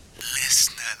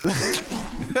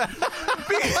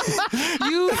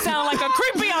 You sound like a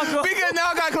creepy uncle. Because now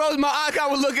I got to close my eyes. I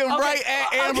was looking right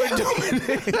at Amber doing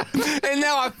it. And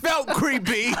now I felt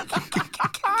creepy.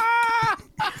 I'm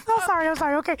sorry.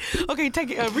 Okay,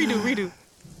 take it. Redo.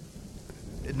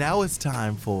 Now it's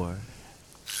time for.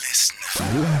 Yo,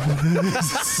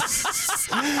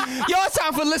 it's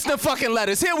time for listener fucking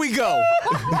letters. Here we go.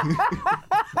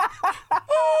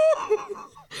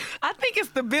 I think it's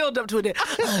the build up to it.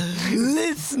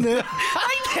 Listener. Like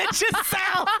that just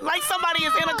sounds like somebody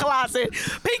is in a closet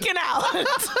peeking out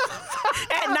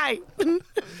at night with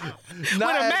a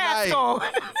mask on.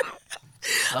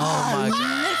 Oh my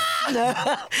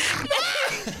God.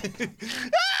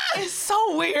 It's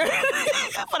so weird.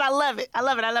 But I love it. My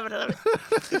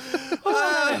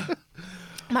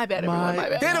bad, everyone. My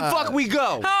bad. Here the fuck we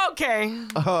go. Okay.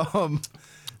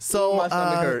 So, My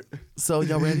stomach hurt. So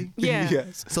y'all ready? Yeah.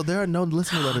 Yes. So there are no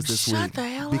listener letters this Shut week the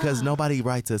hell because up. nobody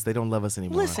writes us. They don't love us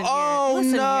anymore. Listen Oh, here.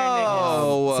 Listen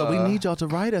no. So we need y'all to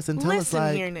write us and tell Here, us niggas. Listen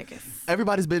like here, niggas.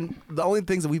 everybody's been the only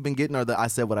things that we've been getting are the I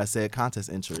said what I said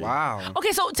contest entry. Wow.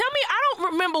 Okay, so tell me, I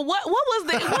don't remember what was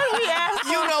the what did we ask?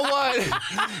 You know what?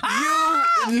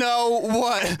 You know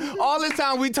what? All the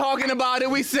time we talking about it,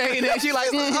 we saying it. She like,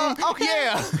 Okay.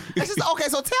 yeah. It's just okay.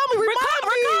 So tell me,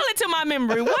 Recall it to my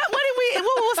memory. What did we?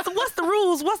 What's the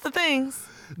rules? What's the things?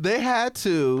 They had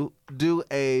to do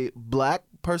a black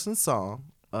person song,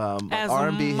 As a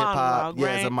R&B, hip hop, monologue, as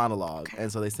right? a monologue, and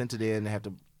so they sent it in. They have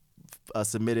to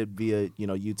submit it via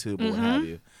YouTube or what have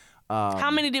you.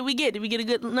 How many did we get? Did we get a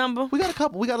good number? We got a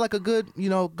couple. We got like a good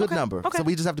number. okay. So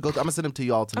we just have to go. I'm gonna send them to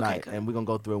you all tonight, good. and we're gonna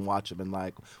go through and watch them. And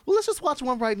like, well, let's just watch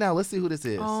one right now. Let's see who this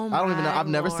is. Oh, I don't even know. my I've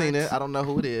never Lord. seen it. I don't know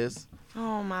who it is.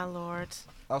 Oh my Lord.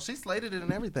 Oh, she slated it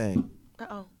and everything.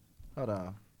 Uh-oh. Hold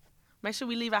on. Make sure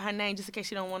we leave out her name just in case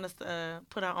she don't want us to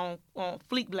put her on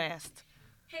Fleek Blast.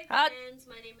 Hey Uh, friends,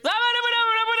 my name is.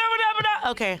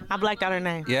 Okay, I blacked out her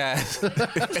name. Yes. Sorry.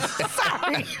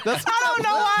 I don't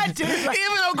know why I did it.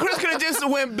 Even though Chris could have just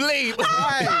went bleep.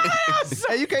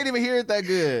 Hey, you can't even hear it that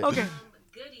good. Okay.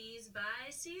 Goodies by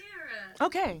Sierra.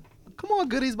 Okay. Come on,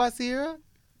 Goodies by Sierra.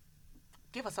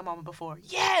 Give us a moment before.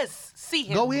 Yes. See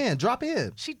him. Go in. Drop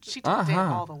in. She took it in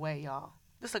all the way, y'all.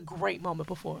 This is a great moment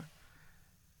before.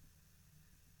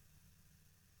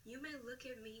 You may look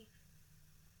at me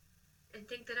and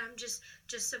think that I'm just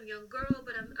some young girl,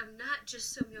 but I'm not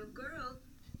just some young girl.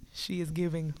 She is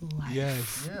giving life.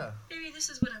 Yes. Yeah. Maybe this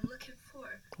is what I'm looking for.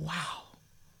 Wow.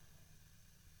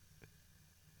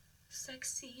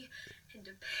 Sexy,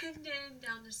 independent,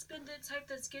 down to spend it type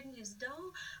that's getting his dough.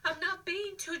 I'm not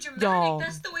being too dramatic. Y'all,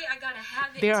 That's the way I gotta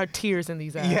have it. There are tears in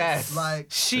these eyes. Yes. Like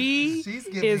She she's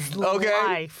giving is Okay.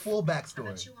 life. full backstory.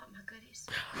 But you want my goodies.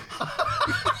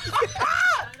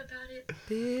 Thought about it.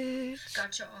 Bitch.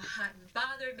 Got you all hot and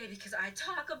bothered, maybe because I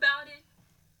talk about it.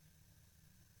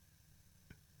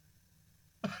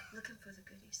 Looking for the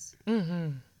goodies.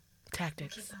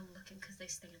 Tactics. Keep on looking because they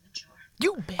stay in the jar.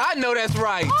 You bet. I know that's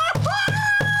right.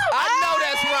 I know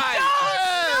that's right.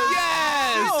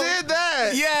 Yes. Did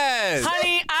that? Yes.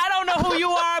 Honey, I don't know who you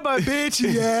are, but bitch,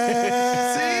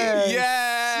 yeah. See?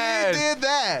 Yes. She did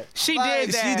that. She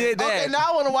did that. She did that. Okay,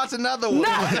 now I want to watch another one.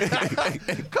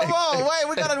 Come on, wait,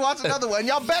 we gotta watch another one.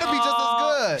 Y'all better be just as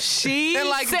good. She And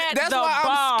like set that's the why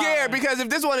bar. I'm scared because if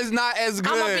this one is not as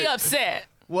good, I'm gonna be upset.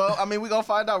 Well, I mean, we gonna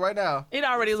find out right now. It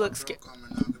already looks scary. Broke our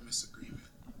monogamous agreement.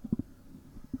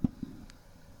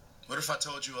 What if I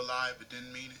told you a lie but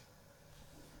didn't mean it?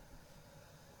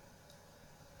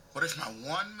 What if my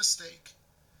one mistake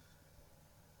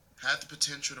had the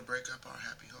potential to break up our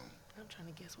happy home? I'm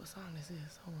trying to guess what song this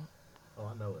is. Hold on. Oh,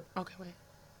 I know it. Okay, wait.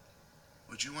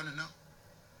 Would you want to know?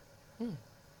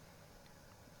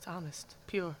 It's honest,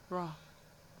 pure, raw.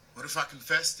 What if I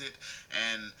confessed it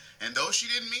and though she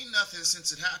didn't mean nothing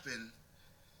since it happened,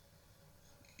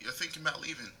 you're thinking about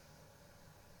leaving?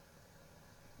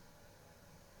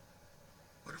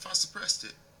 What if I suppressed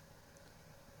it?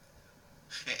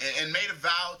 And made a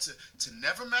vow to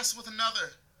never mess with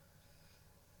another?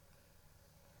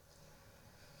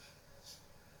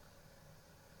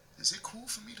 Is it cool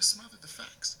for me to smother the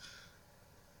facts?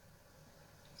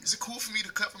 Is it cool for me to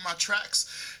cover my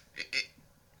tracks?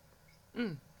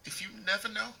 If you never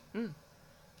know?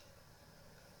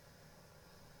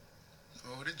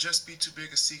 Or would it just be too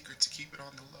big a secret to keep it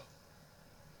on the low?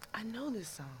 I know this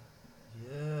song.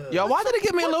 Yo, why did it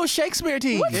give me a little Shakespeare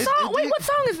tease? What song? Wait, what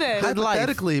song is that?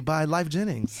 Hypothetically by Life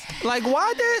Jennings. Like,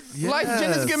 why did Life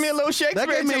Jennings give me a little Shakespeare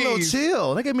That gave me a little tease?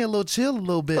 chill. That gave me a little chill a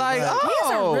little bit. Like, These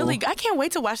oh. are really. I can't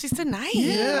wait to watch these tonight.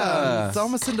 Yeah. So I'm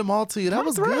going to send them all to you. That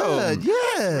was through. good.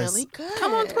 Yes. Really good.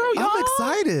 Come on through, y'all. I'm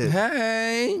excited.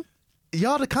 Hey.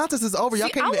 Y'all, the contest is over. Y'all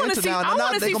See, can't I even want enter to see. now. I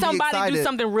want to see somebody do excited.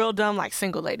 something real dumb like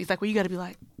Single Ladies, like where you got to be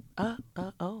like,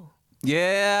 oh,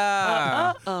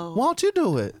 Yeah. oh, Why don't you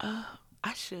do it?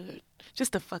 I should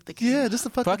just to fuck the game. Yeah, just to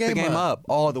fuck Fuck the game up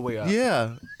all the way up.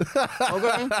 Yeah.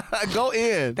 Okay. Go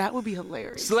in. That would be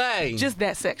hilarious. Slay. Just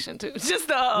that section too. Just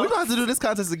We're going to have to do this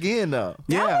contest again, though.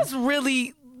 that was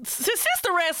really.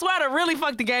 Sister Red Sweater really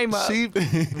fucked the game up. She with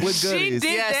goodies. She did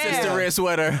Yes, that. Sister Red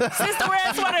Sweater. Sister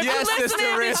Red Sweater. If Yes, you Sister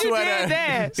listening, Red that you Sweater. did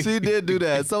that. She did do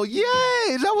that. So, yay.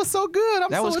 That was so good.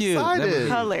 I'm That so was cute. That was excited.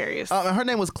 cute. Hilarious. Her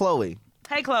name was Chloe.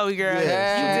 Hey, Chloe, girl. Yeah.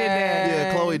 You did that.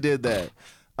 Yeah, Chloe did that.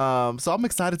 So I'm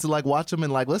excited to like watch them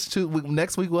and like let's choose.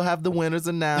 Next week we'll have the winners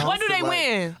announced. What do they and, like,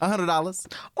 win?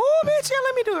 $100. Oh, bitch, yeah,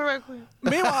 let me do it real quick.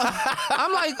 Meanwhile,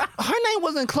 I'm like, her name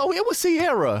wasn't Chloe, it was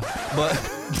Sierra. But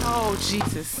Oh,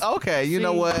 Jesus. Okay, you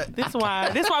know See, what? This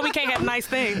why we can't have nice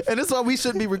things. And this is why we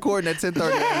shouldn't be recording at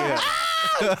 10:30 a.m.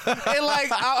 and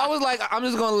like I was like, I'm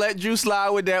just gonna let Drew slide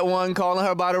with that one, calling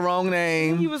her by the wrong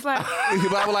name. He was like, But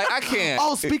I was like, I can't.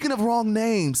 Oh, speaking of wrong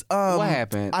names, What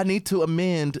happened? I need to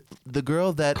amend the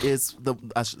girl that is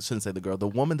I shouldn't say the girl, the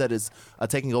woman that is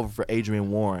taking over for Adrienne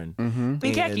Warren. Mm-hmm.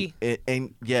 Minkeki.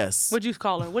 And yes, What'd you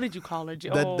call her? What did you call her?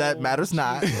 that matters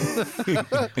not.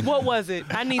 What was it?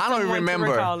 I need I don't someone remember.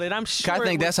 to recall it. I'm sure. I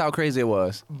think it was- that's how crazy it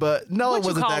was. But no, What'd it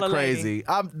you wasn't call that a lady?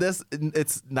 crazy.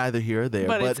 It's neither here or there.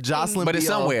 But But, it's Jocelyn, But it's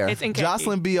B.O. somewhere. It's in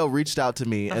Jocelyn B.O. reached out to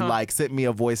me and like sent me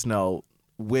a voice note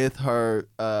with her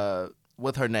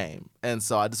name, and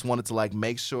so I just wanted to like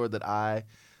make sure that I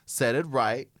said it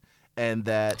right and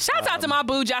that Shout out to my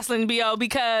boo, Jocelyn B.O.,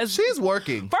 because she's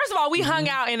working. first of all, we hung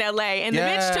out in L.A. and the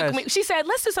bitch took me. She said,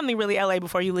 "Let's do something really L.A.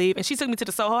 before you leave," and she took me to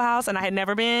the Soho House, and I had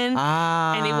never been,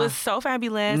 and it was so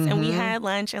fabulous. And we had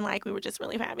lunch, and like we were just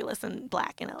really fabulous and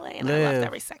black in L.A. And I loved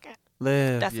every second.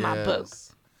 That's my boo.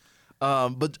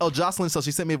 But Jocelyn, so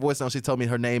she sent me a voice note. She told me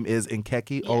her name is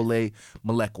Nkeki Ole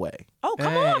Malekwe. Oh,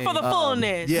 come on for the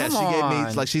fullness. Yeah, Come she gave on.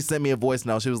 me like she sent me a voice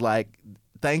note. She was like,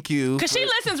 "Thank you." Because she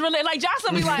listens really, like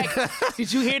Jocelyn be like,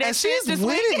 "Did you hear that and shit she's this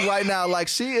winning week?" right now. Like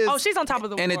she is. Oh, she's on top of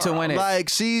the In world. it to win it. like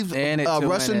she's In it to win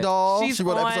Russian it. Doll. She's She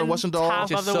wrote an episode on of Russian Doll. top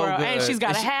She's of the so world, and good. she's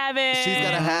got to have it. She's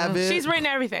gotta have it. She's written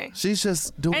everything, She's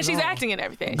just doing. and it she's all. acting in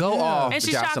everything. Go off, and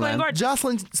she's chocolate Jocelyn. and gorgeous.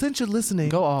 Jocelyn, since you're listening,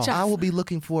 Go off. I will be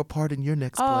looking for a part in your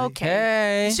next play. Okay.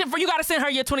 Hey. Shit, you gotta send her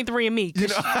your 23andMe.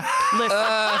 Listen,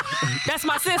 that's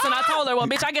my sis, and I told her, well,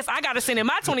 bitch, I guess I gotta send in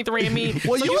my 23andMe.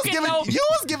 Well, so you you was can giving know.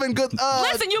 good.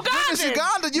 Listen, goodness, Ugandan.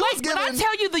 Uganda. You Wait, was when I giving.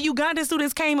 tell you the Ugandan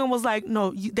students came and was like,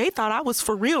 no, they thought I was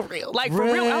for real. Like, for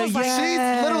real. I was like, She's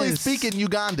literally speaking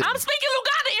Ugandan. I'm speaking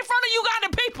Uganda in front of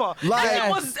Ugandan people. Like- That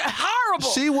shit was horrible.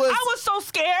 She was- I was so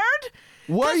scared.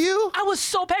 Were you? I was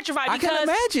so petrified I because can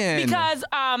imagine. because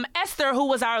Esther, who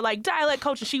was our like dialect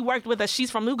coach, and she worked with us.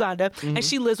 She's from Uganda, and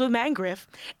she lives with Matt Griff.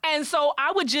 And so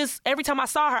I would just every time I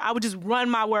saw her, I would just run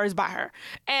my words by her,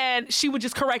 and she would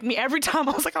just correct me every time.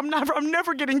 I was like, I'm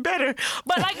never getting better.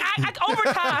 But like I over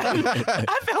time,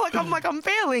 I felt like I'm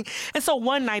failing. And so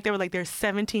one night they were like, there's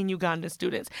 17 Ugandan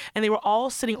students, and they were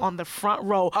all sitting on the front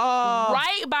row,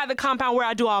 right by the compound where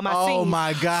I do all my Oh, scenes.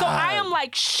 my God. So I am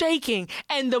like shaking,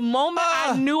 and the moment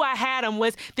I knew I had him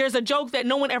was there's a joke that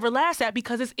no one ever laughs at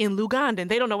because it's in Lugandan.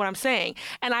 They don't know what I'm saying.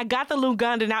 And I got the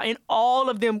Lugandan out and all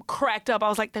of them cracked up. I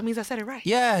was like, that means I said it right.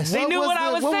 Yes. They knew was what I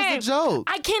the- was what saying. was the joke?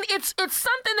 I can't, it's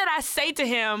something that I say to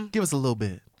him. Give us a little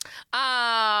bit.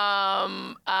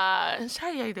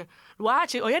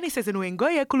 Watch it. Oyani says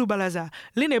Ngoya kulubalaza.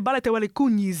 Line balate wale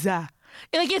kunyiza.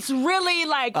 Like it's really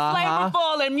like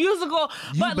flavorful and musical,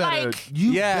 but like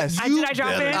Yes. did I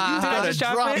drop in? Did I better just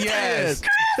drop in? Yes.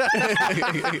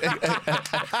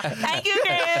 Thank you,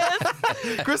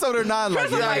 Chris. Chris over there nodding like,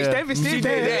 Chris was like, David, She did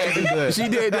that. She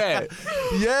did that.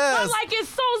 yes. But like it's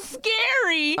so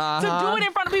scary to do it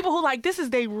in front of people who like this is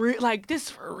like this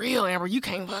for real, Amber. You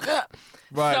can't fuck up.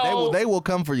 Right. So, they will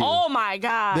come for you. Oh my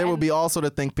God. There will be all sort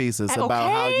of think pieces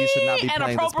about how you should not be and playing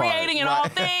this part. appropriating and all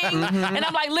things. And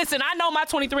I'm like, listen, I know my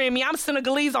 23andMe. I'm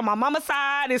Senegalese on my mama's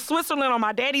side and Switzerland on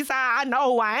my daddy's side. I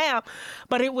know who I am.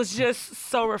 But it was just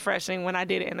so refreshing when I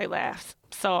did it and they laughed.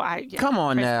 So Come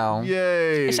on now.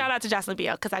 Yay. And shout out to Jocelyn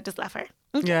B.O. because I just love her.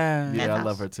 Yeah. Yeah, I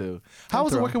love her too. How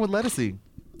was it working with Lettucey?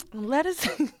 Let us.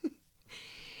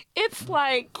 It's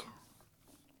like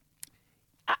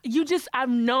I've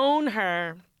known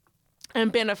her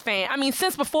and been a fan. I mean,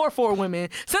 since before Four Women,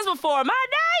 since before my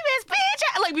name is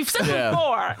bitch. like before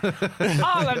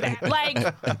all of that.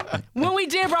 Like when we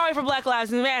did Broadway for Black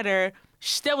Lives Matter,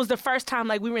 that was the first time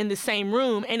like we were in the same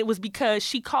room, and it was because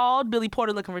she called Billy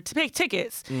Porter looking for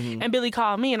tickets, and Billy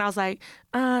called me, and I was like,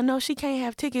 no, she can't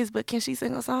have tickets, but can she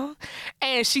sing a song?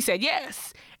 And she said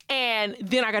yes. And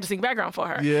then I got to sing background for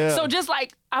her. Yeah. So just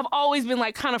like I've always been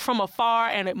like kind of from afar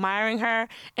and admiring her,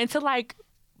 and to like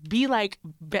be like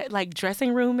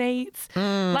dressing room mates.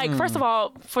 Like first of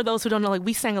all, for those who don't know, like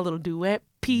we sang a little duet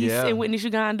piece in Whitney's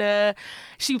Uganda.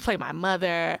 She played my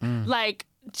mother. Like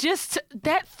just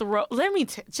that throw. Let me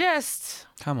just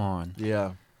Come on.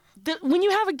 Yeah. when you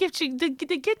have a gift, she got a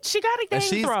And dang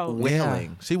she's throat.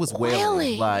 wailing. She was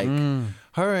wailing. Wailing. Like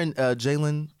her and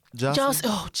Jalen Johnson.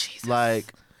 Oh Jesus!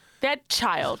 Like that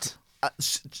child.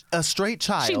 A straight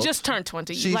child. She just turned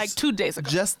 20, She's like 2 days ago.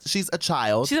 She's a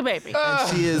child. She's a baby. And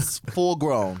she is full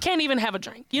grown. Can't even have a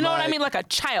drink. You know what I Like- mean? Like a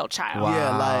child.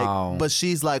 Yeah, like, but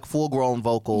she's like full grown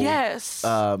vocal. Yes.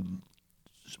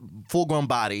 Full grown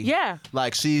body. Yeah.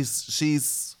 Like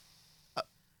she's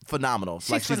phenomenal.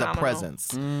 Like she's phenomenal. a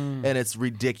presence, and it's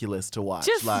ridiculous to watch.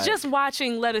 Just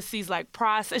watching Lettucey's like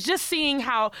process, just seeing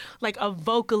how like a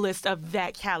vocalist of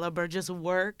that caliber just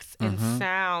works and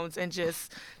sounds and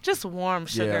just warm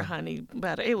sugar Yeah. honey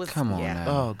butter. It was Come on yeah. now.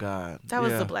 Oh God, That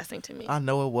was Yeah. a blessing to me. I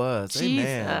know it was.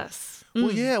 Amen. Jesus. Well,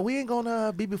 yeah, we ain't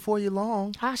gonna be before you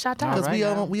long Ah, shout out. because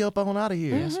right we up on out of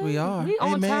here. Yes, we are. We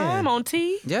on Amen. time, on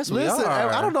tea. Yes, we Listen, are.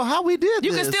 I don't know how we did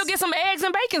You this. can still get some eggs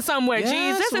and bacon somewhere, Yes,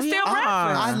 Jesus. It's we still are.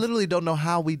 breakfast. I literally don't know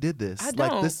how we did this. I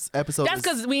Like don't. this episode. That's is-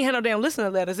 because we ain't had no damn listener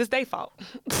letters. It's their fault.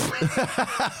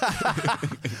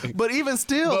 But even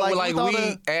still, But like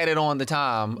we added on the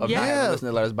time of not Yeah. having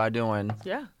listening letters by doing.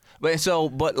 Yeah.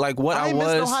 But like what I I ain't missed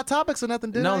no was. hot topics or nothing.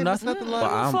 Did No, I? I ain't missed nothing. Nothing like.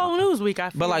 But I'm- Slow news week, I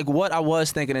feel. But like what I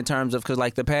was thinking in terms of, because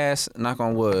like the past, knock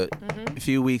on wood, a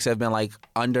few weeks have been like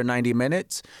under 90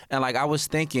 minutes. And like I was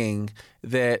thinking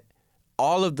that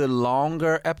all of the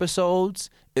longer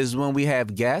episodes is when we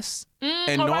have guests.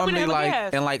 And oh, right, we normally didn't have a like,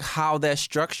 guest. and like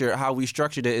how we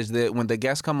structured it is that when the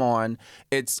guests come on,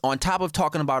 it's on top of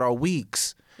talking about our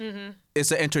weeks.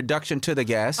 It's an introduction to the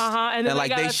guests, And then they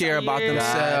like they gotta share tell about you.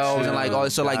 themselves Gotcha. and like all.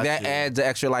 So like that Gotcha. adds an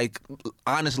extra like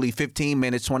honestly 15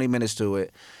 minutes, 20 minutes to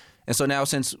it. And so now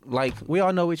since like we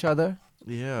all know each other,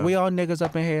 Yeah. we all niggas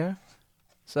up in here,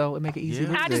 so it make it easy.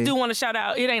 Yeah. I just do want to shout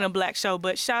out. It ain't a black show,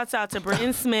 but shouts out to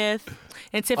Britton Smith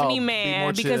and Tiffany Be More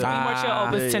Mann Chill. because Be More Chill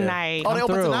opens Yeah, yeah. tonight. Oh, they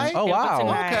open through. tonight? Oh They open wow.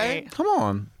 tonight. Okay. Come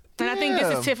on. And I think this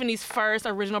Yeah. is Tiffany's first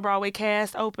original Broadway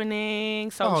cast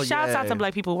opening. So Oh, shouts out yay. to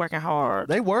black people working hard.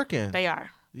 They working. They are.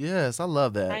 Yes, I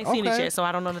love that. I ain't seen it Okay. yet, so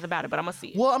I don't know nothing about it, but I'm going to see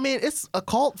it. Well, I mean, it's a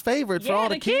cult favorite for Yeah, all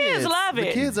the the kids love The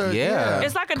it. kids are, Yeah.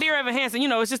 It's like a Dear Evan Hansen. You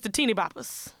know, it's just the teeny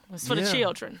boppers. It's for the Yeah.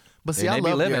 children. But see, And I they be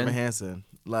love Dear living. Evan Hansen.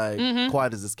 Like,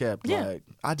 Quiet as It's Kept. Yeah. Like,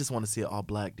 I just want to see an all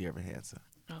black Dear Evan Hansen.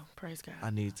 Oh, praise God.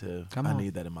 I need to. Come I on.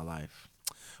 need that in my life.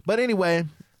 But anyway,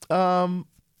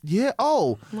 yeah.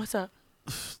 Oh, What's up?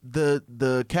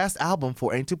 the cast album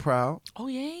for Ain't Too Proud Oh,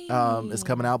 yeah. is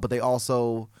coming out, but they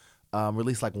also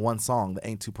released like one song, the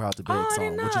Ain't Too Proud to Beg Oh, I song,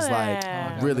 didn't which know is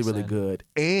that. like really, really good.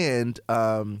 And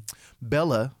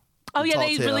Bella. Oh, yeah, Tall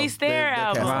they Tale, released their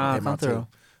cast album. album came Wow, out come too.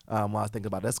 While I was thinking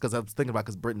about it. That's because I was thinking about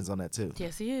because Britney's on that too.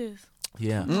 Yes, he is.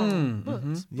 Yeah.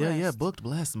 Booked. Yeah, Blessed. booked,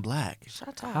 blessed, and black.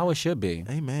 Shout out. How it should be.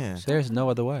 Amen. There's no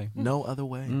other way. No other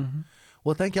way.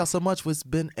 Well, thank y'all so much. It's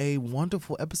been a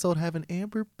wonderful episode having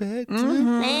Amber back.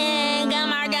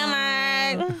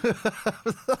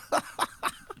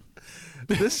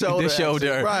 This shoulder. This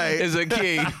shoulder action, right. is a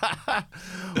key.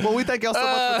 Well, we thank y'all so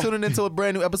much for tuning into a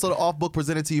brand new episode of Off Book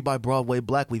presented to you by Broadway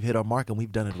Black. We've hit our mark and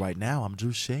we've done it right now. I'm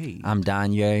Drew Shade. I'm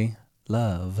Danye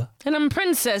Love. And I'm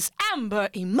Princess Amber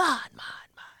Iman. I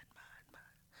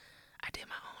did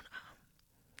my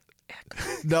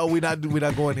own. No, we're not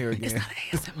going here again.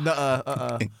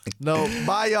 No,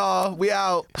 bye y'all. We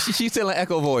out. She's still an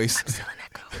echo voice.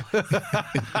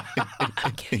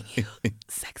 I'm giving you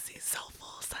sexy, soulful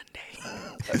Sunday.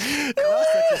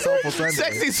 Soulful Sunday.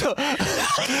 Sexy. So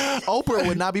Oprah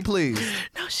would not be pleased.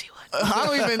 No, she wouldn't.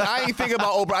 I ain't think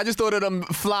about Oprah. I just thought of them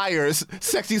flyers.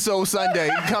 Sexy Soul Sunday.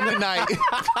 Come tonight.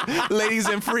 Ladies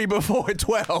and free before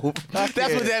 12. That's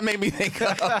what that made me think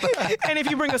of. And if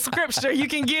you bring a scripture, you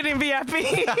can get in VIP.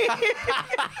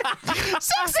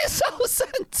 Sexy Soul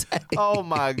Sunday. Oh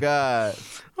my God.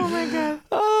 Oh my God.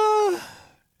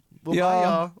 Well, bye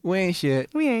y'all. We ain't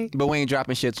shit. We ain't. But we ain't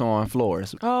dropping shits on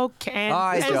floors. Okay. All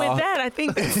right, and y'all. with that, I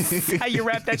think that's how you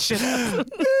wrap that shit up.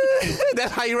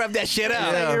 That's how you wrap that shit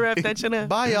up. How you wrap that shit up.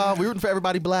 Bye y'all. We're rooting for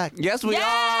everybody black. Yes, we are.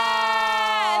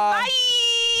 Bye.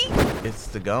 It's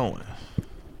the going.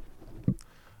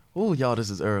 Oh, y'all, this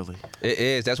is early. It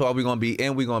is. That's why we're going to be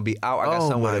in. We're going to be out. I got Oh,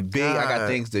 somewhere my to be. I God. got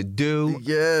things to do.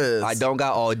 Yes. I don't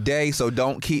got all day, so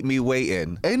don't keep me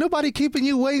waiting. Ain't nobody keeping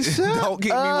you waiting. Shut Don't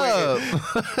keep up. me waiting.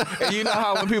 And you know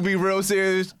how when people be real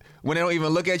serious, when they don't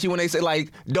even look at you, when they say,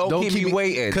 like, don't keep me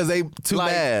waiting. Because they too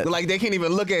mad. Like, they can't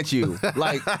even look at you.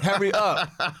 Like, hurry up.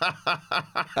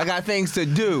 I got things to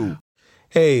do.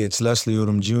 Hey, it's Leslie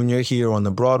Odom Jr. here on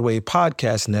the Broadway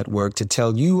Podcast Network to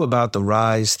tell you about the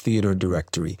Rise Theater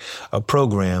Directory, a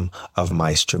program of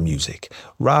Maestro Music.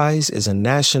 Rise is a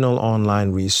national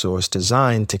online resource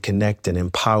designed to connect and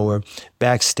empower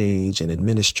backstage and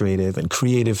administrative and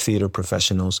creative theater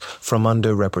professionals from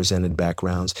underrepresented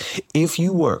backgrounds. If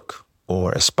you work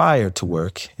or aspire to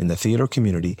work in the theater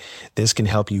community, this can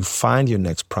help you find your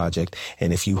next project.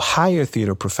 And if you hire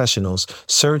theater professionals,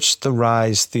 search the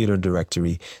Rise Theater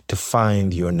Directory to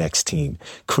find your next team.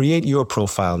 Create your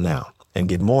profile now and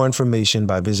get more information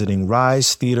by visiting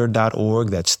risetheater.org.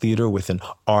 That's theater with an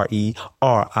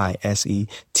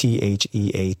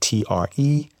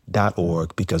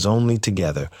RERISETHEATRE.org, because only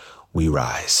together we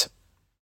rise.